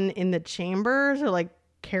 there's one in the chamber, so like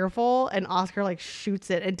careful. And Oscar like shoots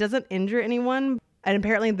it. It doesn't injure anyone. And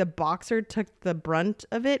apparently the boxer took the brunt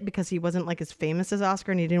of it because he wasn't like as famous as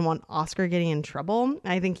Oscar and he didn't want Oscar getting in trouble.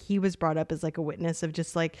 I think he was brought up as like a witness of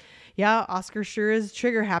just like, yeah, Oscar sure is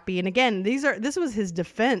trigger happy. And again, this was his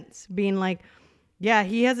defense, being like, yeah,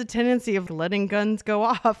 he has a tendency of letting guns go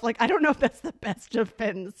off. Like, I don't know if that's the best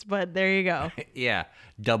defense, but there you go. Yeah,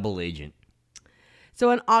 double agent.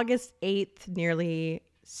 So on August 8th, nearly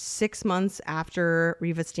 6 months after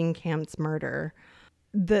Riva Steenkamp's murder,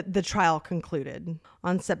 the trial concluded.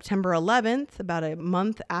 On September 11th, about a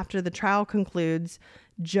month after the trial concludes,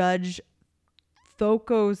 Judge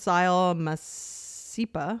Thokosile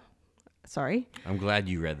Masipa, sorry. I'm glad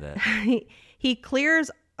you read that. he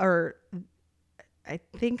clears, or I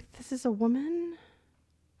think this is a woman.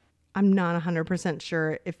 I'm not 100%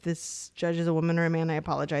 sure if this judge is a woman or a man. I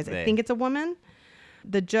apologize. I think it's a woman.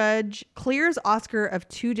 The judge clears Oscar of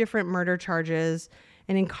 2 different murder charges.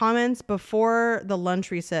 And in comments before the lunch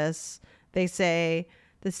recess, they say,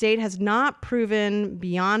 the state has not proven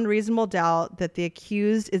beyond reasonable doubt that the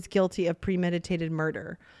accused is guilty of premeditated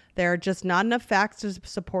murder. There are just not enough facts to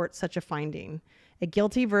support such a finding. A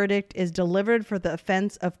guilty verdict is delivered for the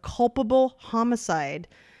offense of culpable homicide,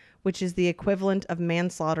 which is the equivalent of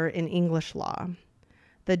manslaughter in English law.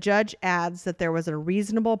 The judge adds that there was a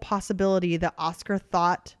reasonable possibility that Oscar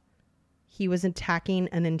thought he was attacking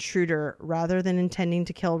an intruder rather than intending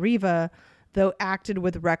to kill Riva, though acted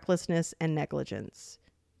with recklessness and negligence.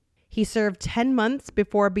 He served 10 months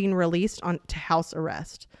before being released to house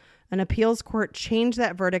arrest. An appeals court changed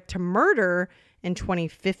that verdict to murder in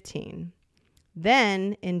 2015.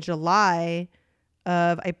 Then, in July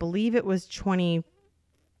of, I believe it was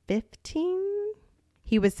 2015,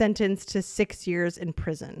 he was sentenced to 6 years in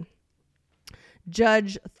prison.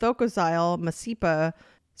 Judge Thokosile Masipa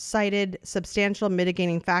cited substantial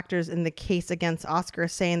mitigating factors in the case against Oscar,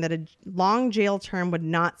 saying that a long jail term would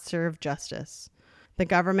not serve justice. The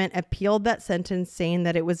government appealed that sentence, saying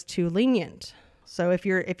that it was too lenient. So if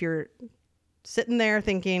you're sitting there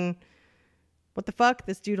thinking, what the fuck?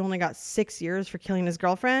 This dude only got 6 years for killing his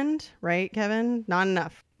girlfriend, right, Kevin? Not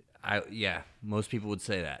enough. Yeah, most people would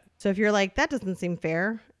say that. So if you're like, that doesn't seem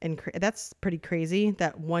fair, and that's pretty crazy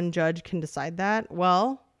that one judge can decide that.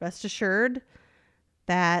 Well, rest assured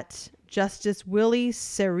that Justice Willie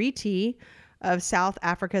Seriti of South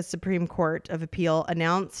Africa's Supreme Court of Appeal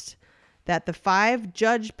announced that the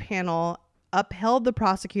 5-judge panel upheld the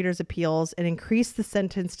prosecutor's appeals and increased the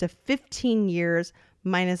sentence to 15 years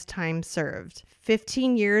minus time served.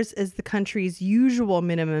 15 years is the country's usual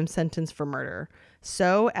minimum sentence for murder.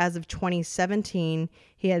 So, as of 2017,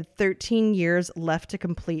 he had 13 years left to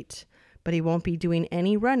complete, but he won't be doing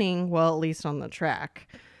any running, well, at least on the track,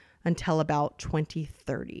 until about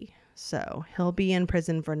 2030. So, he'll be in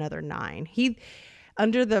prison for another 9.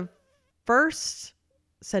 Under the first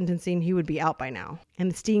sentencing, he would be out by now.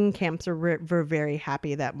 And the Steenkamps were very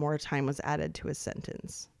happy that more time was added to his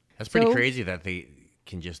sentence. That's pretty crazy that they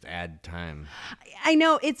can just add time. I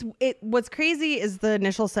know what's crazy is the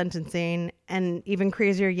initial sentencing, and even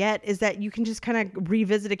crazier yet is that you can just kind of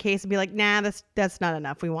revisit a case and be like, nah, that's not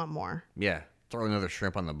enough. We want more. Yeah. Throw another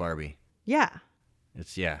shrimp on the Barbie. Yeah.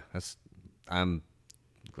 I'm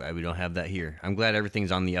glad we don't have that here. I'm glad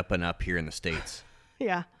everything's on the up and up here in the States.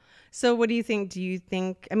 Yeah. So what do you think? Do you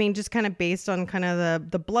think, I mean, just kind of based on kind of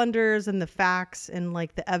the blunders and the facts and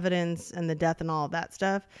like the evidence and the death and all of that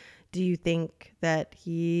stuff, do you think that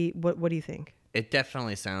what do you think? It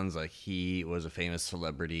definitely sounds like he was a famous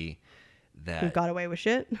celebrity that Who got away with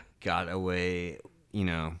shit? Got away,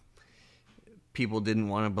 people didn't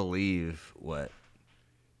want to believe what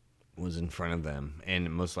was in front of them. And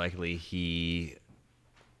most likely he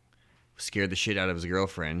scared the shit out of his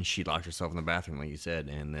girlfriend. She locked herself in the bathroom, like you said,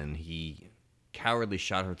 and then he cowardly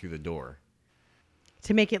shot her through the door.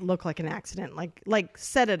 To make it look like an accident, like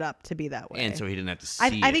set it up to be that way. And so he didn't have to see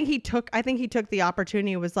it. I think he took the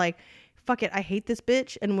opportunity, was like, fuck it, I hate this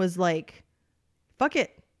bitch, and was like, fuck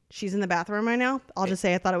it. She's in the bathroom right now. I'll just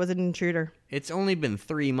say I thought it was an intruder. It's only been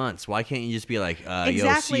 3 months. Why can't you just be like, exactly.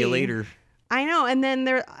 Yo, see you later? I know. And then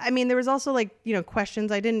there was also like,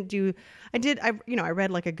 questions. I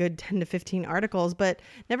read like a good 10 to 15 articles, but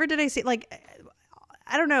never did I see like,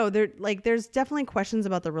 I don't know. There's definitely questions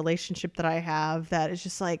about the relationship that I have that is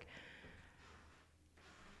just like,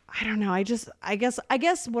 I don't know. I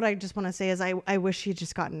guess what I just want to say is I wish he had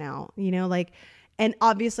just gotten out, and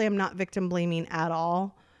obviously I'm not victim blaming at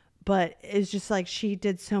all, but it's just like she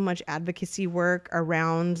did so much advocacy work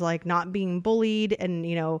around like not being bullied and,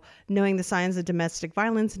 knowing the signs of domestic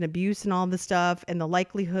violence and abuse and all this stuff and the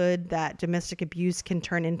likelihood that domestic abuse can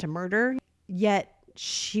turn into murder. Yet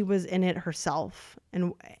she was in it herself.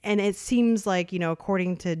 And it seems like,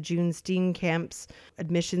 according to June Steenkamp's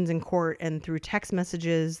admissions in court and through text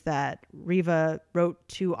messages that Riva wrote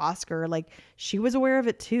to Oscar, like she was aware of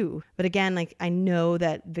it too. But again, like I know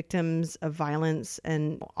that victims of violence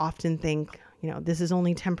and often think, this is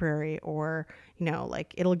only temporary, or,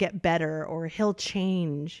 like it'll get better, or he'll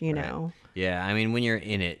change, Right. Yeah. I mean, when you're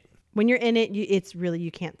in it, it's really,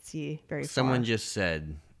 you can't see very far. Someone just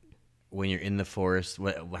said, when you're in the forest,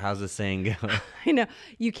 how's the saying go? I know.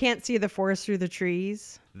 You can't see the forest through the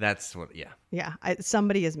trees. That's what, yeah. Yeah.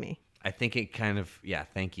 Somebody is me. I think it kind of, yeah,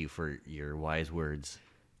 thank you for your wise words,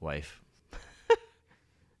 wife.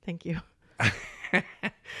 Thank you.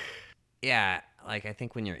 Yeah, like I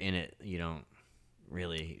think when you're in it, you don't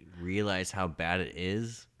really realize how bad it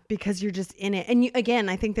is. Because you're just in it. And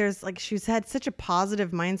I think there's like, she's had such a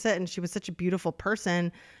positive mindset and she was such a beautiful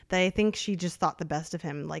person that I think she just thought the best of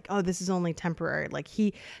him. Like, oh, this is only temporary. Like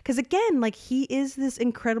because again, like he is this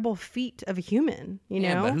incredible feat of a human,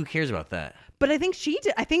 Yeah, but who cares about that? But I think she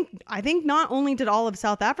did. I think not only did all of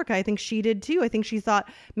South Africa, I think she did too. I think she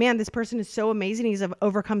thought, man, this person is so amazing. He's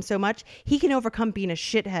overcome so much. He can overcome being a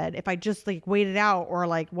shithead if I just like wait it out or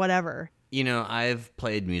like whatever. I've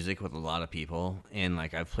played music with a lot of people, and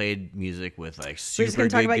like I've played music with like We're super just gonna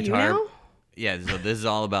good talk about guitar. you now? Yeah, so this is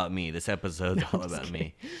all about me. This episode's all just about kidding.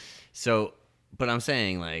 me. So, but I'm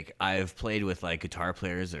saying like I've played with like guitar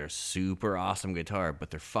players that are super awesome guitar,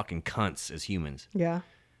 but they're fucking cunts as humans. Yeah.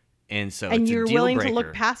 And so And it's you're a deal willing breaker. to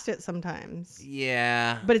look past it sometimes.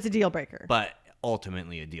 Yeah, But it's a deal breaker. but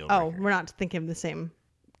ultimately a deal Oh, breaker. we're not thinking of the same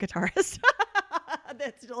guitarist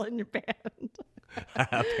that's still in your band.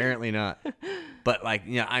 Apparently not. But like,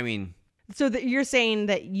 I mean, So you're saying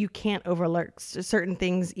that you can't overlook certain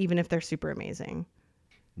things even if they're super amazing.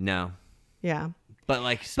 no. Yeah. But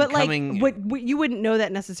like, But coming, like, you wouldn't know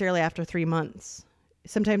that necessarily after 3 months.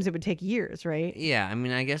 Sometimes it would take years, right? yeah, I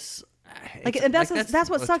mean, I guess. Like, it's- and that's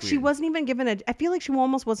what sucks. She weird. wasn't even given I feel like she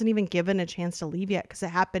almost wasn't even given a chance to leave yet because it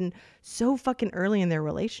happened so fucking early in their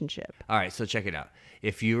relationship. All right, so check it out.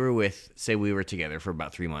 If you were say we were together for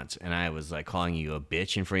about 3 months, and I was like calling you a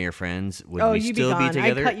bitch in front of your friends, would we You'd still be gone.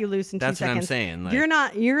 together? I'd cut you loose in 2 That's seconds. what I'm saying. Like,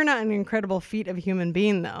 You're not an incredible feat of a human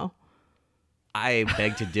being, though. I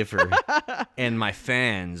beg to differ. And my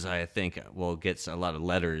fans, I think, will get a lot of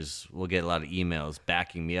letters. We'll get a lot of emails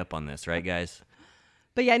backing me up on this. Right, guys?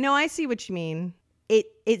 But yeah, no, I see what you mean.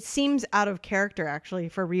 It seems out of character, actually,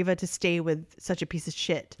 for Reva to stay with such a piece of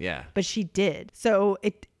shit. Yeah. But she did. So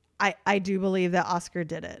I do believe that Oscar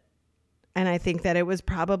did it. And I think that it was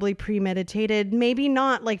probably premeditated. Maybe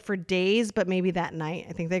not like for days, but maybe that night.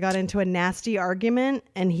 I think they got into a nasty argument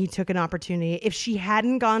and he took an opportunity. If she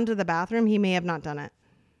hadn't gone to the bathroom, he may have not done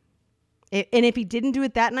it. And if he didn't do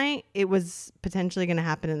it that night, it was potentially going to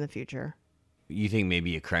happen in the future. You think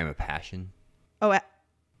maybe a crime of passion? Oh,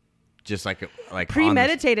 Just like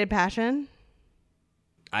premeditated passion.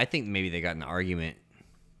 I think maybe they got in an argument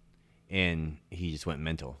and he just went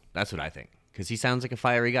mental. That's what I think. Because he sounds like a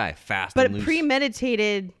fiery guy, fast and loose. But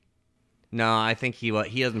premeditated. No, I think he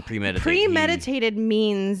doesn't premeditate. Premeditated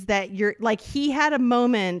means that you're like, he had a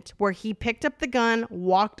moment where he picked up the gun,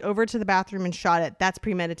 walked over to the bathroom and shot it. That's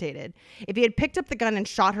premeditated. If he had picked up the gun and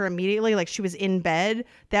shot her immediately, like she was in bed,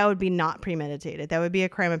 that would be not premeditated. That would be a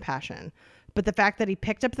crime of passion. But the fact that he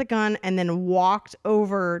picked up the gun and then walked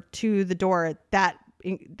over to the door,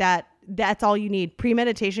 that's all you need.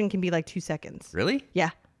 Premeditation can be like 2 seconds. Really? Yeah.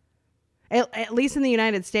 At least in the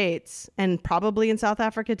United States and probably in South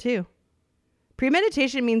Africa too.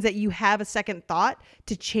 Premeditation means that you have a second thought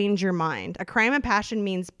to change your mind. A crime of passion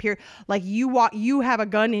means pure, like you have a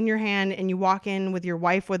gun in your hand and you walk in with your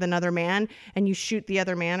wife with another man and you shoot the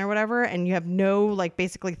other man or whatever, and you have no like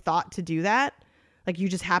basically thought to do that. Like you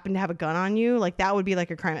just happen to have a gun on you. Like that would be like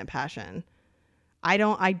a crime of passion. I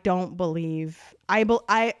don't believe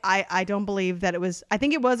that it was. I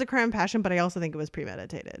think it was a crime of passion, but I also think it was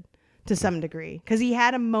premeditated to some degree because he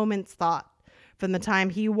had a moment's thought from the time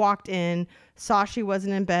he walked in, saw she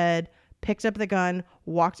wasn't in bed, picked up the gun,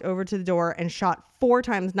 walked over to the door and shot 4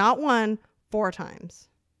 times, not 1, 4 times.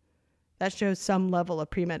 That shows some level of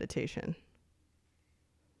premeditation.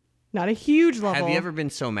 Not a huge level. Have you ever been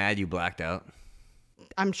so mad you blacked out?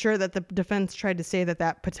 I'm sure that the defense tried to say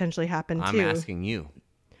that potentially happened too. I'm asking you.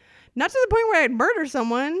 Not to the point where I'd murder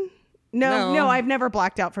someone. No, I've never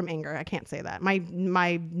blacked out from anger. I can't say that.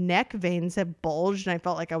 My neck veins have bulged and I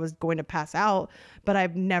felt like I was going to pass out, but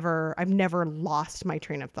I've never lost my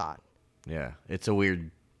train of thought. Yeah, it's a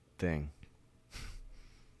weird thing.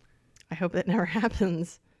 I hope that never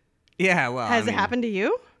happens. Yeah, well, Has it happened to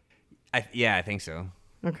you? Yeah, I think so.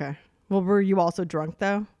 Okay. Well, were you also drunk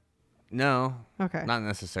though? No. Okay. Not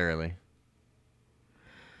necessarily.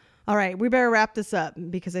 All right, we better wrap this up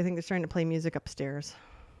because I think they're starting to play music upstairs.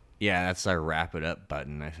 Yeah, that's our wrap it up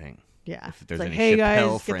button, I think. Yeah. If there's it's like, any hey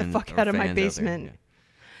Chappelle guys, get the fuck out of my basement. Yeah.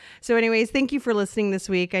 So anyways, thank you for listening this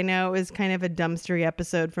week. I know it was kind of a dumpstery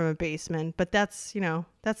episode from a basement, but that's life.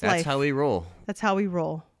 That's how we roll. That's how we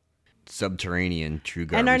roll. Subterranean, true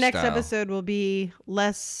garbage And our next style. episode will be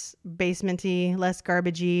less basementy, less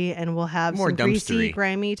garbagey, and we'll have More some greasy, dumpstery.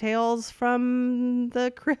 grimy tales from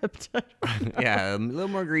the crypt. Yeah, a little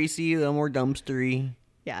more greasy, a little more dumpstery.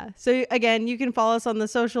 Yeah. So again, you can follow us on the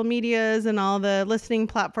social medias and all the listening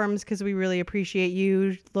platforms because we really appreciate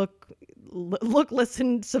you. Look,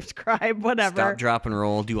 listen, subscribe, whatever. Stop, drop, and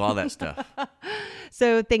roll. Do all that stuff.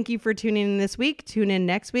 So thank you for tuning in this week. Tune in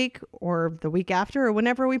next week or the week after or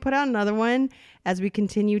whenever we put out another one as we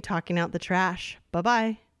continue talking out the trash.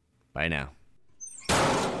 Bye-bye. Bye now.